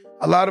other.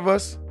 A lot of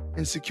us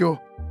insecure,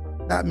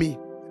 not me.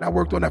 And I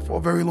worked on that for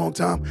a very long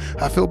time.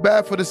 I feel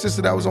bad for the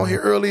sister that was on here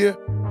earlier,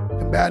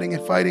 combating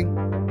and fighting.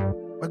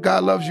 But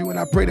God loves you, and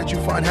I pray that you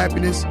find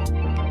happiness.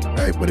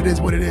 Right? But it is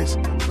what it is.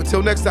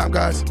 Until next time,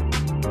 guys,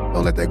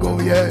 don't let that go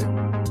over your head.